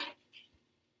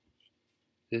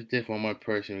 There's one more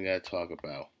person we gotta talk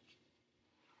about.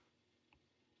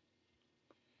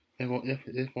 There's one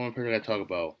more person we gotta talk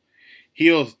about.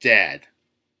 Hio's dad.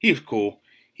 He was cool.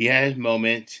 He had his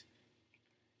moments.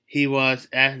 He was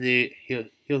actually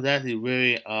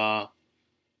really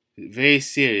very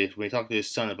serious when he talked to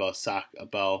his son about Saki.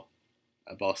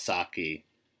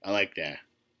 I like that.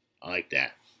 I like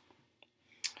that.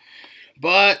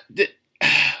 But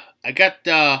I got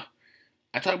I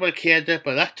talk about the character,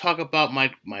 but let's talk about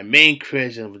my main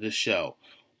criticism of the show.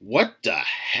 What the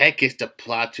heck is the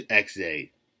plot to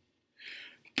Ex-Aid?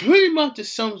 To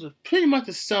sum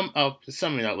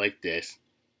it up like this.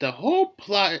 The whole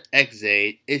plot of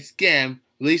Ex-Aid is Gem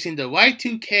releasing the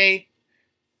Y2K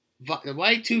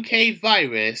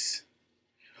virus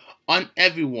on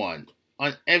everyone,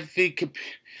 on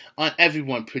on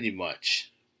everyone pretty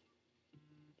much.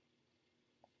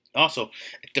 Also,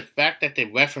 the fact that they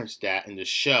referenced that in the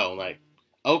show, like,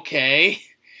 okay,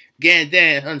 again,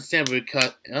 then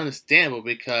understandable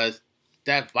because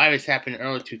that virus happened in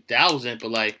early 2000, but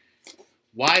like,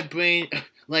 why bring,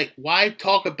 like, why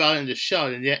talk about it in the show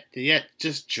and yet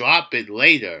just drop it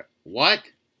later? What?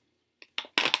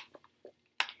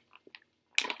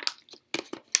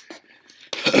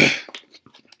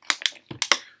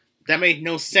 That made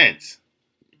no sense.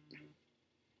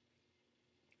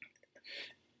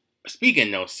 Speaking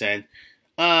of no sense,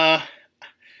 uh,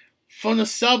 from the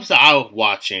subs that I was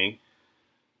watching,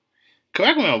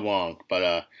 correct me if I'm wrong,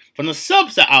 but from the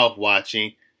subs that I was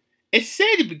watching, it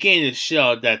said at the beginning of the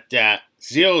show that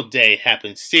Zero Day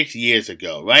happened 6 years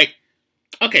ago, right?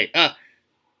 Okay,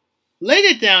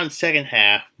 later down the second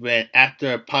half, when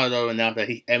after Apollo announced that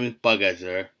he Emmett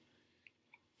Bugazzer,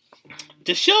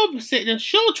 the show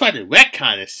tried to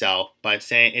retcon itself by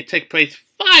saying it took place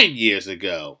 5 years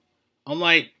ago. I'm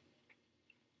like,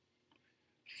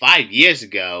 5 years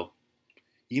ago?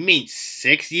 You mean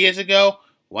 6 years ago?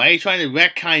 Why are you trying to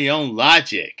retcon your own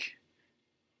logic?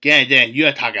 Again, then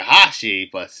you're Takahashi,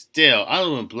 but still, I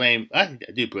don't even blame. I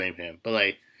do blame him, but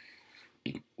like,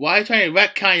 why are you trying to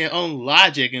retcon your own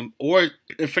logic or a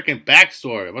freaking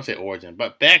backstory? I won't say origin,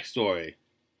 but backstory.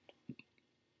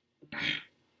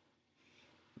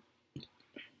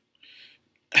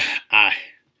 I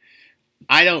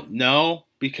I don't know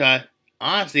because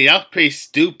honestly, that was pretty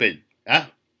stupid.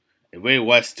 It really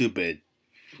was stupid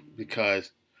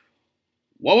because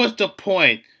what was the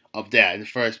point of that in the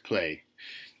first place?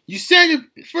 You said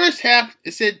the first half.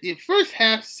 The first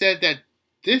half said that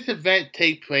this event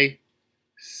take place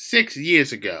 6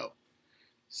 years ago.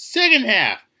 Second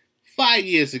half, 5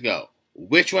 years ago.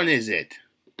 Which one is it?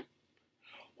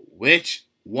 Which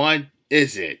one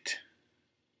is it?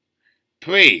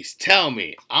 Please tell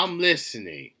me. I'm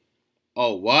listening.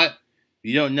 Oh, what?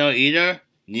 You don't know either?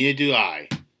 Neither do I.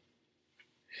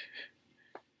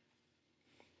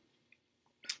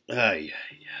 Ay,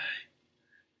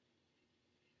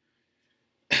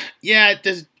 yeah,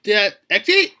 the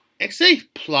X8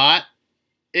 plot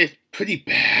is pretty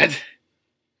bad.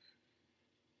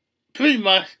 Pretty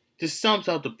much just sums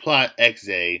up the plot of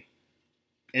X8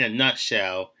 in a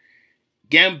nutshell.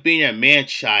 Gam being a man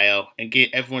child and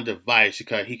get everyone the virus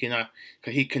because he cannot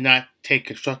take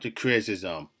constructive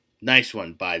criticism. Nice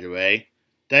one, by the way.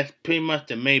 That's pretty much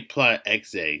the main plot of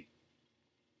X8.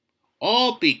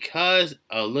 All because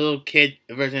a little kid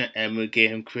version of Emma gave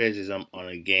him criticism on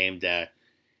a game that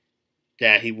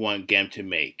he wanted Gam to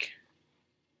make.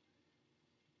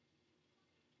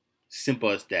 Simple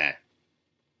as that.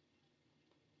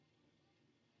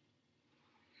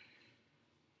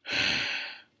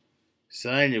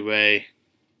 So anyway,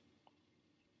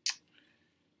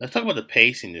 let's talk about the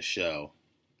pacing of the show.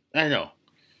 I know.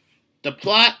 The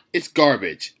plot is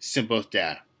garbage. Simple as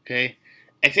that. Okay?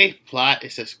 X8's plot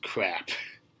is just crap.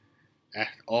 That's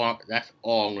all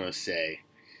I'm gonna say.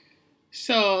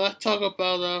 So let's talk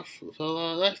about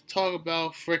freaking let's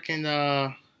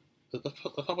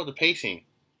talk about the pacing.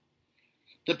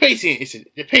 the pacing is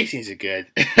good.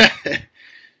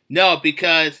 No,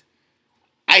 because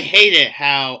I hated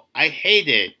how they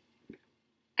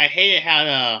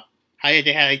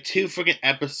had like two freaking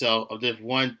episodes of this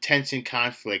one tension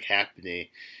conflict happening.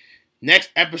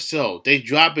 Next episode, they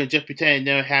drop it and just pretend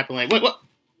it never happened. Like what?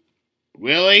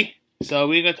 Really? So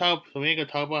we gonna talk. So we gonna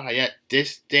talk about how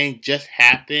this thing just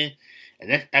happened. And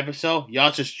next episode,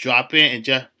 y'all just drop it and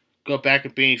just go back to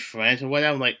being friends and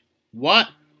whatever. I'm like, what?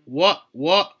 What?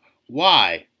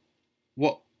 Why?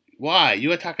 What? Why?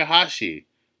 You are Takahashi.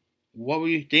 What were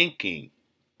you thinking?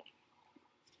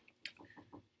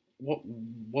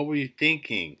 What were you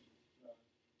thinking?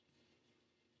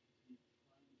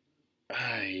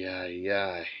 Ay ay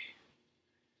ay.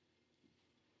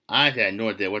 Honestly, I had no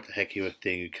idea what the heck he was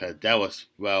thinking because that was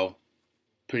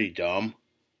pretty dumb.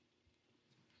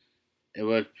 It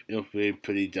was really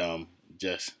pretty dumb.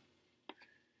 Just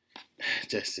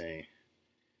saying.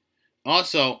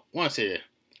 Also, I want to say this.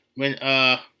 When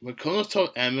Kono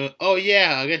told Emma, oh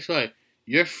yeah, I guess what?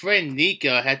 Your friend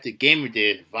Nico had the gamer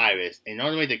days virus, and the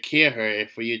only way to kill her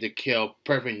is for you to kill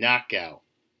Perfect Knockout.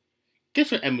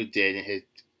 Guess what Emu did in his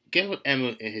guess what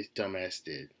Emu and his dumbass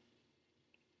did?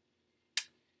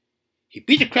 He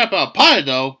beat the crap out of Potter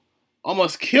though,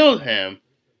 almost killed him,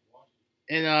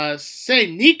 and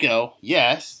saved Nico,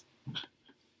 yes.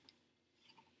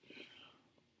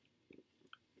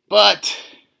 But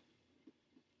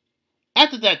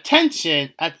after that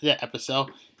tension, after that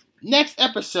episode, next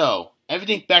episode,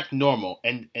 everything back to normal,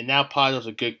 and now Potter's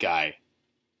a good guy.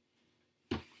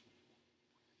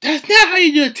 That's not how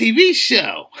you do a TV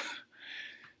show.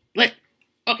 Like,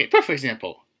 okay, perfect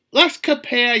example. Let's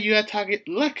compare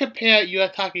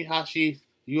Takahashi's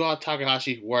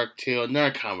work to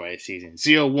another comedy season,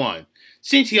 01.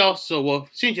 Since he also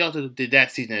did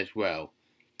that season as well.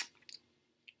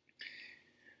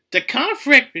 The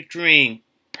conflict between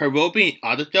Hirobi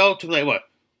and Adato took like what,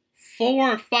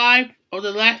 4 or 5 of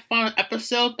the last final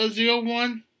episode of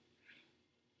 01?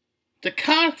 The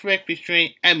conflict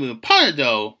between Emu and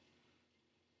Panado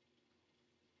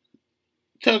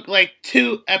took like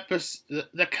 2 episodes.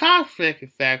 The conflict, in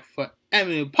fact, for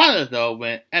Emu and Panado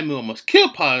when Emu almost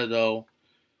killed Panado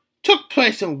took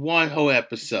place in 1 whole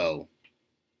episode.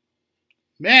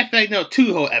 Matter of fact, no,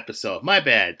 2 whole episodes. My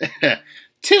bad.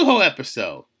 2 whole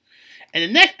episodes. And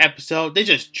the next episode, they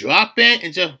just drop in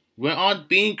and just went on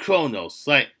being Chronos.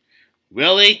 Like,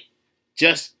 really?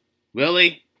 Just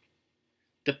really?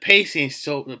 The pacing's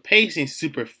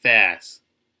super fast.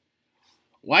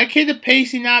 Why can't the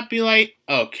pacing not be like,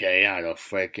 okay, I don't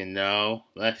freaking know.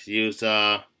 Let's use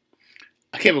I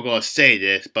can't even gonna say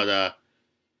this, but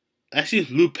let's use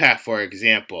Lupat for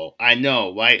example. I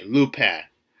know, right?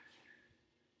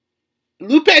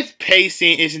 Lupat's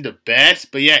pacing isn't the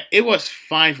best, but yeah, it was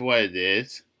fine for what it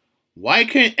is. Why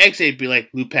couldn't Ex-Aid be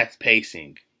like Lupat's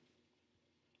pacing?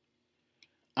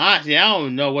 Honestly, I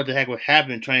don't know what the heck would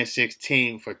happen in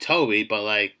 2016 for Toei,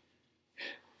 but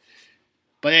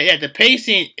yeah, the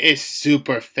pacing is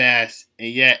super fast, and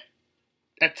yet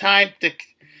at times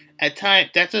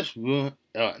that just ruins.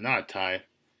 Not at time.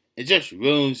 It just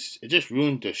ruins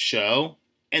the show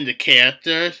and the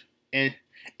characters and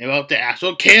about the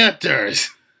actual characters.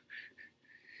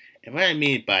 And what I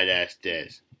mean by that is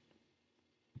this.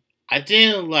 I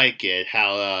didn't like it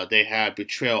how they had a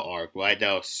betrayal arc, right?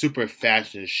 That was super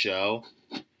fast in the show.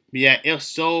 But yeah, it was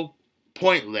so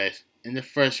pointless in the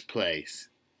first place.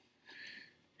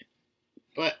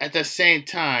 But at the same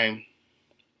time,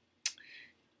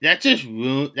 that just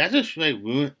ruined. That's just like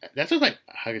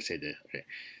how can I say this? Okay,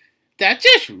 that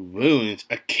just ruins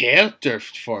a character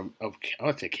form of. I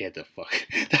want to say character. Fuck.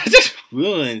 That just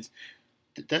ruins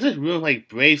like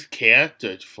Brave's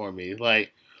character for me.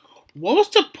 Like, what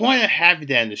was the point of having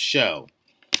that in the show?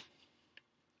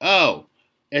 Oh,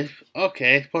 it's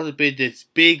okay. It's supposed to be this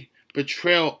big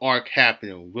betrayal arc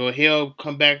happening. Will Hero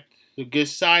come back to the good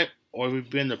side, or will he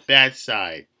be on the bad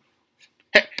side?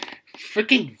 Heck,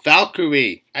 freaking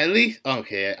Valkyrie. At least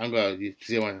okay. I'm gonna use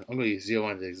 01. I'm gonna use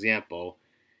 01 as an example.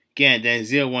 Again, then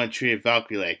 01 treated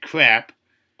Valkyrie like crap,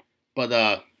 but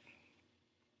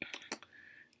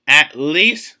at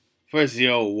least for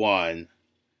 01,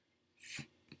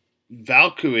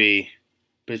 Valkyrie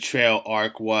betrayal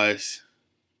arc was.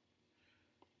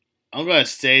 I'm gonna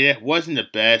say that wasn't the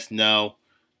best. No,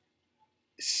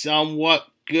 somewhat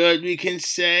good we can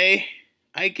say.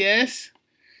 I guess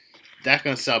that's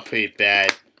gonna sound pretty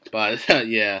bad, but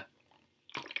yeah.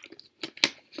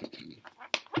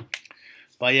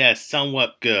 But yeah,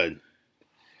 somewhat good.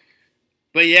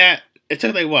 But yeah, it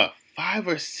took like what 5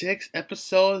 or 6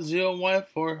 episodes 01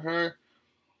 for her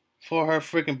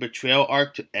freaking betrayal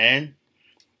arc to end.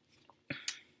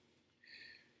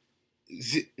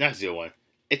 not 01.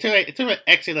 It took like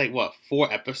actually like what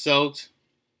 4 episodes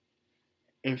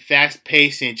and fast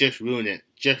paced and just ruined it.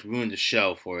 Just ruined the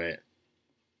show for it.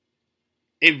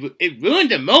 It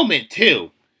ruined the moment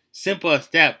too. Simple as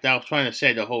that. That I was trying to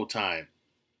say the whole time.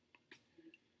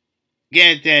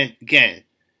 Again,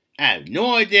 I have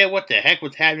no idea what the heck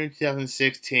was happening in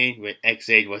 2016 when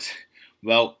Ex-Aid was,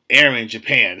 well, airing in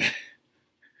Japan.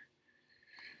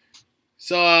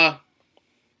 So, I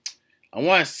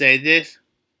want to say this.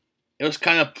 It was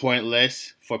kind of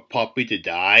pointless for Puppy to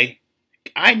die.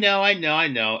 I know. It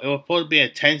was supposed to be a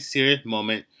tense, serious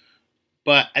moment,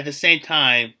 but at the same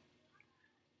time,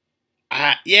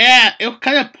 yeah, it was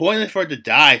kind of pointless for her to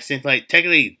die since, like,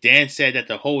 technically Dan said that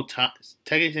the whole time.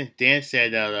 Technically, since Dan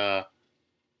said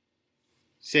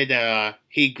that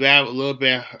he grabbed a little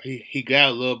bit. He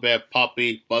grabbed a little bit of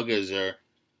Poppy buggers or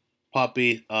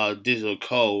Poppy digital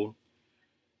code,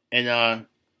 and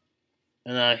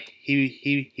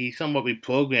he somewhat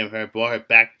reprogrammed her, brought her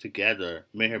back together,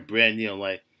 made her brand new.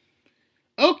 Like,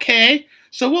 okay,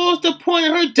 so what was the point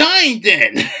of her dying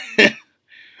then?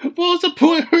 What was the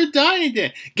point of her dying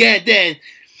then? Then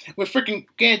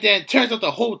turns out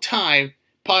the whole time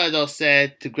Polydor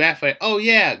said to Graphite, "Oh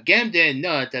yeah, Gam didn't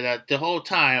know that the whole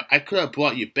time I could have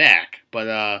brought you back,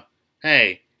 but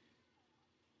hey,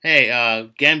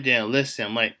 Gam didn't listen."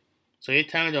 I'm like, so you're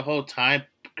telling me the whole time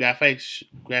Graphite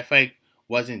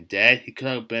wasn't dead? He could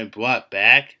have been brought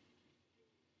back.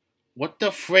 What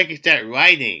the frick is that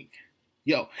writing?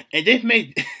 Yo, and this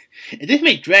made and this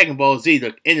made Dragon Ball Z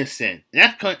look innocent. And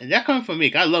that coming from me.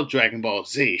 'Cause I love Dragon Ball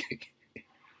Z.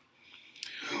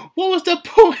 What was the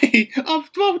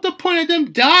point of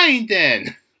them dying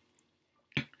then?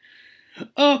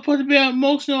 Oh, supposed to be an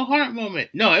emotional heart moment.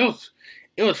 No,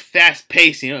 it was fast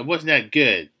pacing. It wasn't that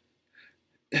good.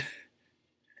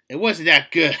 It wasn't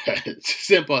that good.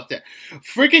 Simple as that.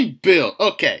 Freaking Bill.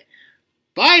 Okay.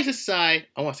 Bias aside,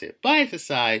 I want to say bias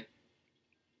aside.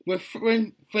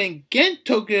 When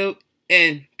Gentoku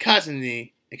and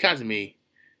Kazumi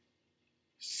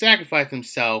sacrificed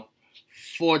himself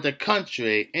for the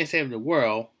country and save the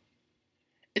world,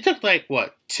 it took like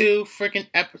what two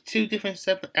different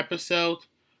separate episodes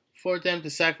for them to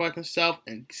sacrifice themselves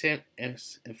and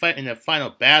fight in the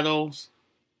final battles.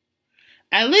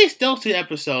 At least those 2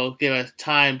 episodes gave us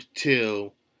time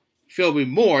to feel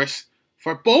remorse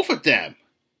for both of them.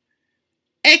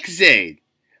 Ex-Aid,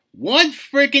 one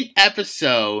freaking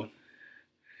episode,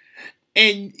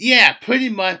 and yeah, pretty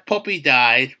much Poppy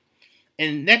died.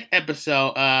 In the next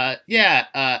episode,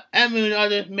 Emu and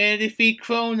others managed to defeat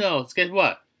Kronos. Guess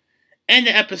what? End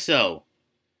the episode.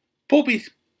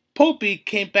 Poppy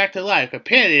came back to life.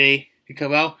 Apparently, he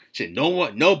come out said no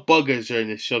buggers in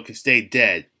this show can stay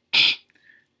dead.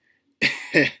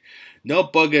 No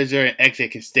buggers in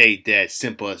Ex-Aid can stay dead.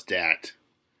 Simple as that.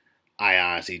 I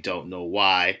honestly don't know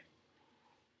why.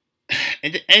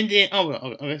 And the ending. I'm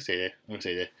gonna say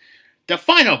that. The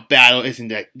final battle isn't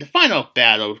that. The final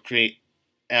battle between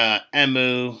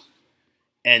Emu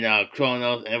and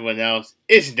Kronos and everyone else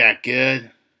isn't that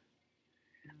good.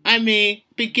 I mean,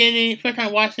 first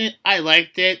time watching it, I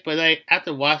liked it, but like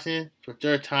after watching it for the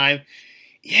third time,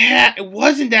 yeah, it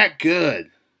wasn't that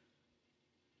good.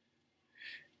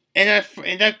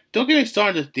 Don't get me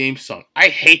started on the theme song. I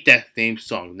hate that theme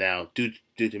song now due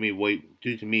to me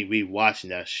rewatching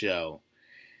that show.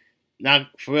 Not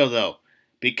for real though.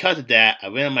 Because of that, I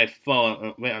went on my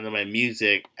phone, went on my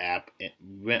music app, and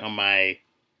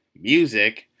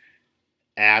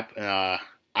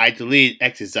I deleted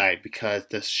Ex-Aid because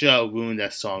the show ruined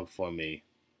that song for me.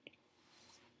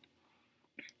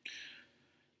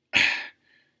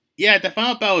 Yeah, the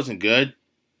final battle wasn't good.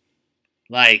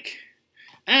 Like,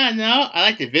 I don't know, I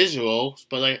like the visuals,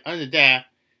 but like under that,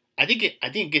 I think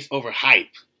it gets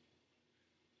overhyped.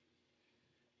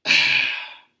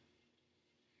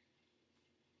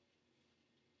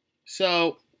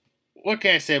 So, what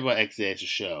can I say about Ex-Aid as a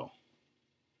show?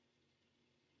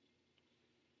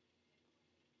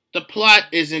 The plot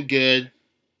isn't good.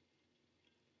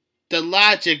 The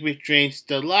logic between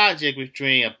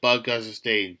a bug guzzler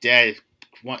staying dead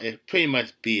is pretty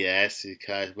much BS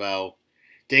because, well,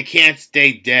 they can't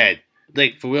stay dead.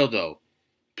 Like, for real though.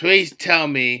 Please tell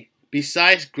me,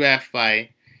 besides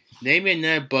Graphite, name me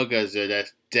another bug guzzler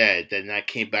that's dead that not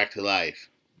came back to life.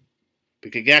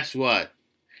 Because guess what?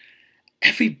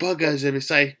 Every bug guzzler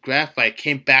besides Graphite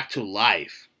came back to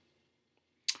life.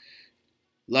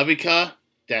 Lovika,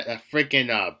 that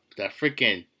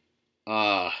freaking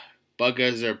bug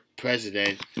guzzler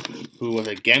president who was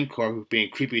a Gemcore who's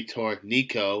being creepy toward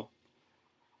Nico,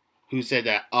 who said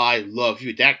that I love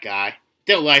you. That guy,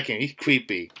 don't like him. He's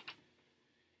creepy.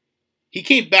 He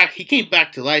came back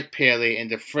to life apparently in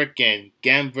the frickin'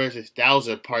 Gem vs.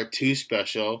 Dowser Part 2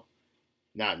 special.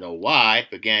 Not know why,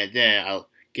 but again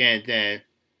then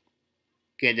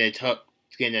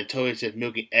totally said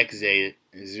milking Ex-Aid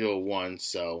in 01,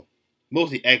 so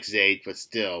mostly Ex-Aid, but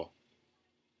still.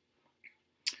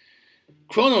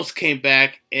 Kronos came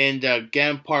back in the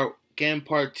Gem Part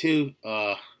 2,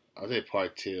 I'll say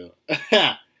Part 2.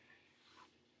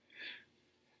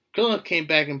 Kronos came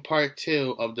back in Part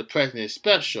 2 of the President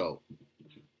Special.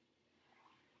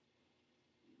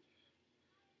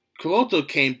 Kuroto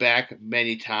came back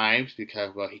many times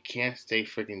because, well, he can't stay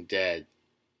freaking dead.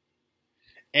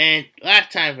 And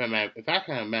last time, if I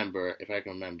can remember,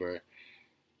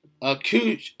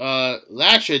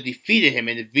 Lasher defeated him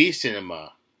in the V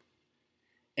Cinema.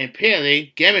 And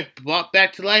apparently, Gambit brought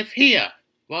back to life here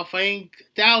while fighting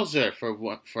Dowser for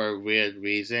a weird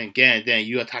reason. Again, then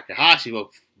Yu Takahashi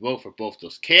wrote for both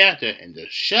those characters in the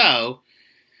show.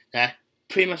 That's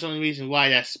pretty much the only reason why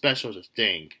that special is a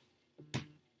thing.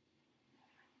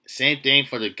 Same thing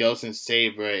for the Ghost and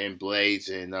Saber and Blades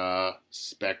and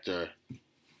Spectre.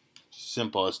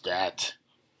 Simple as that.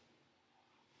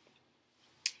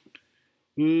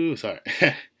 Ooh, sorry.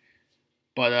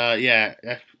 But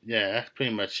that's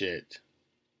pretty much it.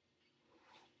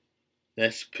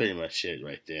 That's pretty much it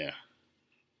right there.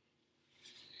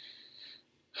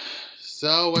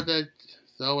 So what I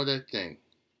think?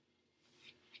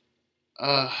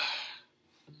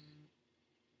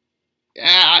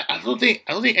 Yeah, I don't think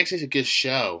X is a good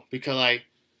show because like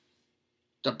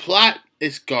the plot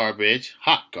is garbage,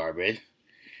 hot garbage,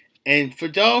 and for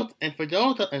those like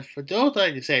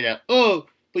to say that, oh,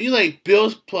 but you like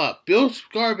Bill's plot, Bill's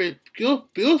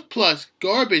plus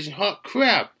garbage and hot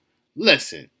crap.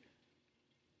 Listen,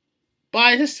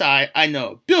 by his side, I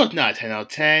know Bill's not a 10 out of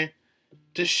 10.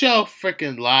 The show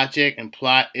freaking logic and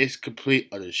plot is complete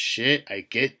other shit. I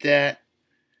get that,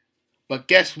 but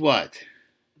guess what?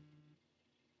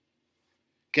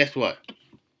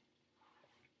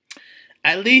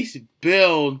 At least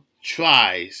Bill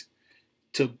tries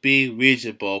to be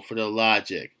reasonable for the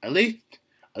logic. At least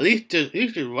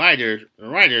the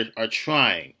writers are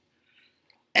trying.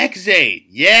 Ex-Aid,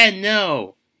 yeah,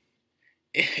 no.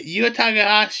 Yu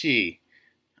Takahashi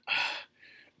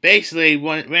basically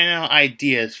ran out of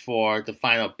ideas for the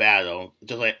final battle.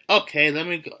 Just like, okay, let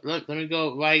me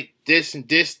go write this and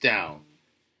this down.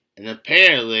 And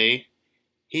apparently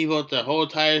he wrote the whole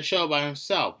entire show by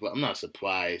himself, but I'm not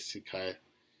surprised because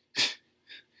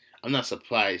I'm not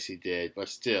surprised he did, but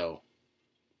still.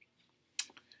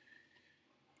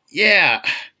 Yeah.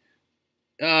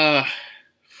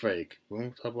 Freak. What are we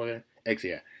talking about again?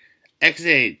 Ex-Aid.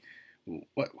 Ex-Aid.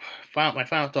 My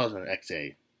final thoughts on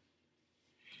Ex-Aid.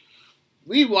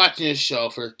 Rewatching this show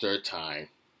for the third time.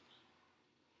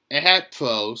 It had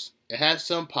pros. It had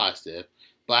some positive,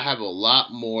 but I have a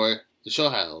lot more. The show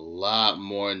had a lot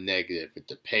more negative with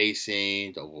the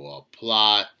pacing, the overall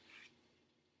plot,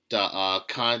 the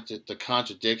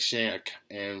contradiction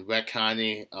and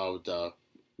retconning of the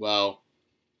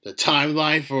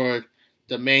timeline for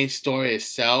the main story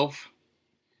itself,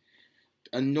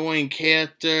 annoying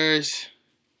characters,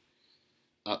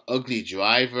 ugly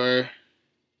driver.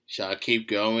 Shall I keep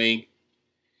going?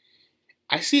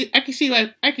 I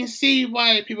can see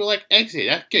why people like Ex-Aid.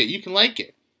 That's good. You can like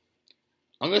it.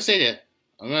 I'm gonna say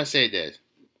this.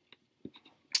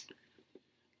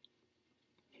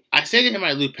 I said it in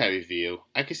my Loop Pad review.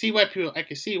 I can see why people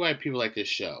like this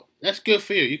show. That's good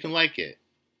for you. You can like it.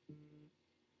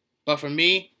 But for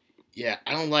me, yeah,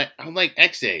 I don't like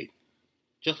Ex-Aid.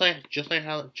 Just like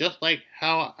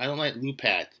how I don't like Loop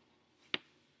Pad.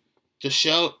 The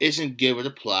show isn't good with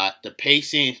the plot. The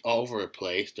pacing is all over the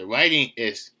place. The writing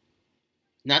is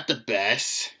not the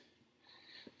best.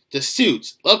 The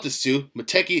suits, love the suit.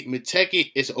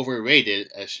 Motegi is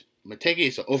overrated. Motegi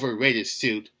is an overrated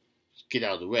suit. Get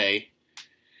out of the way.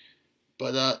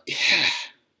 But yeah,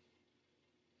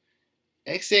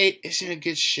 Ex-Aid isn't a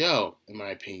good show in my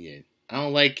opinion. I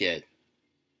don't like it.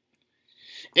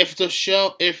 If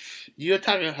Yu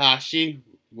Takahashi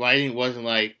writing wasn't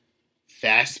like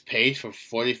fast paced for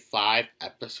 45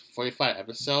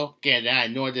 episodes. Again, I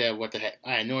had no idea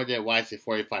why it's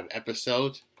 45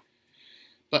 episodes.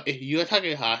 But if Yu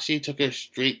Takahashi took a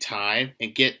straight time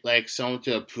and get like someone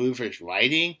to approve his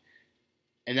writing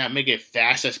and not make it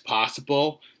fast as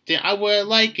possible, then I would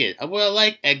like it. I would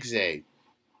like Ex-Aid.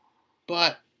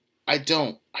 But I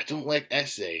don't like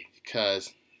Ex-Aid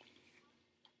because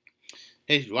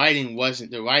the writing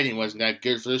wasn't that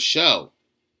good for the show.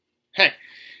 Heck,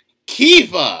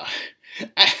 Kiva!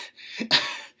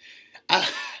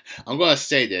 I'm gonna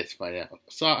say this right now.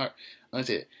 Sorry, I'm gonna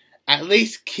say it. At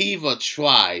least Kiva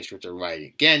tries with the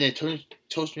writing. Again, Toshiro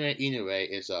Inoue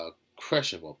is a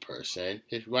questionable person.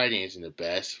 His writing isn't the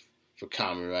best for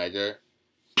Kamen Rider.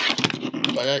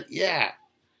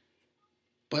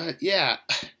 But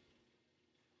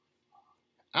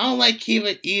I don't like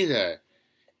Kiva either.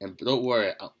 And don't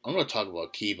worry, I'm gonna talk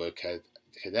about Kiva because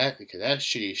that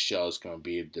shitty show is gonna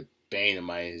be the bane of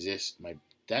my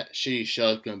that shitty show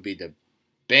is gonna be the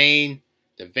vein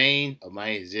of my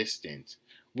existence.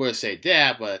 I would say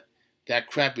that, but that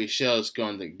crappy show is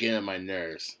going to get on my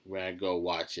nerves when I go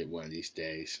watch it one of these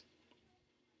days.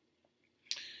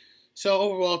 So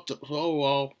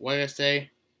overall, what did I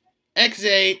say?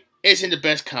 Ex-Aid isn't the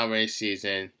best comedy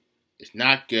season. It's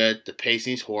not good. The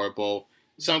pacing's horrible.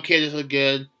 Some characters are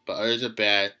good, but others are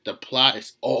bad. The plot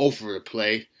is all over the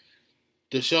place.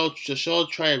 The show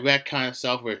tried to retcon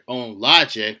itself with its own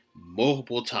logic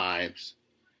multiple times.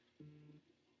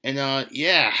 And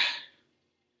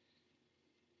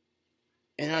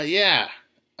and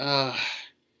uh,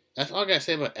 that's all I gotta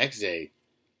say about Ex-Aid.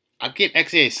 I'll give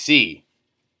Ex-Aid a C.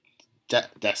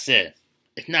 That's it.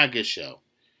 It's not a good show.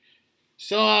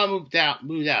 So I moved out of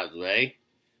the way.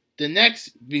 The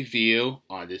next review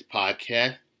on this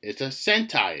podcast is a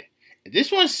Sentai. And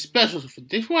this one's special.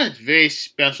 This one is very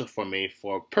special for me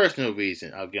for a personal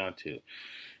reason. I'll get onto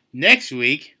next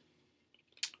week.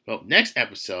 Well, next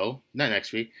episode, not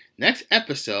next week. Next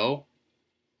episode,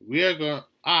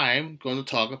 I'm going to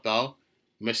talk about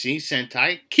Machine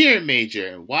Sentai Kira Major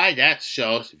and why that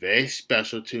show is very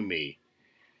special to me.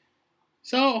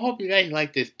 So I hope you guys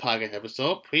like this podcast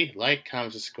episode. Please like,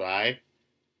 comment, subscribe.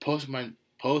 Post the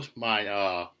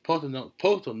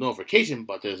notification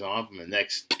buttons on for the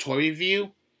next toy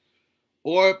review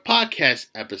or podcast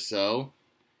episode.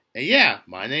 And yeah,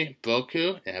 my name is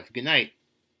Broku, and have a good night.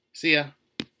 See ya.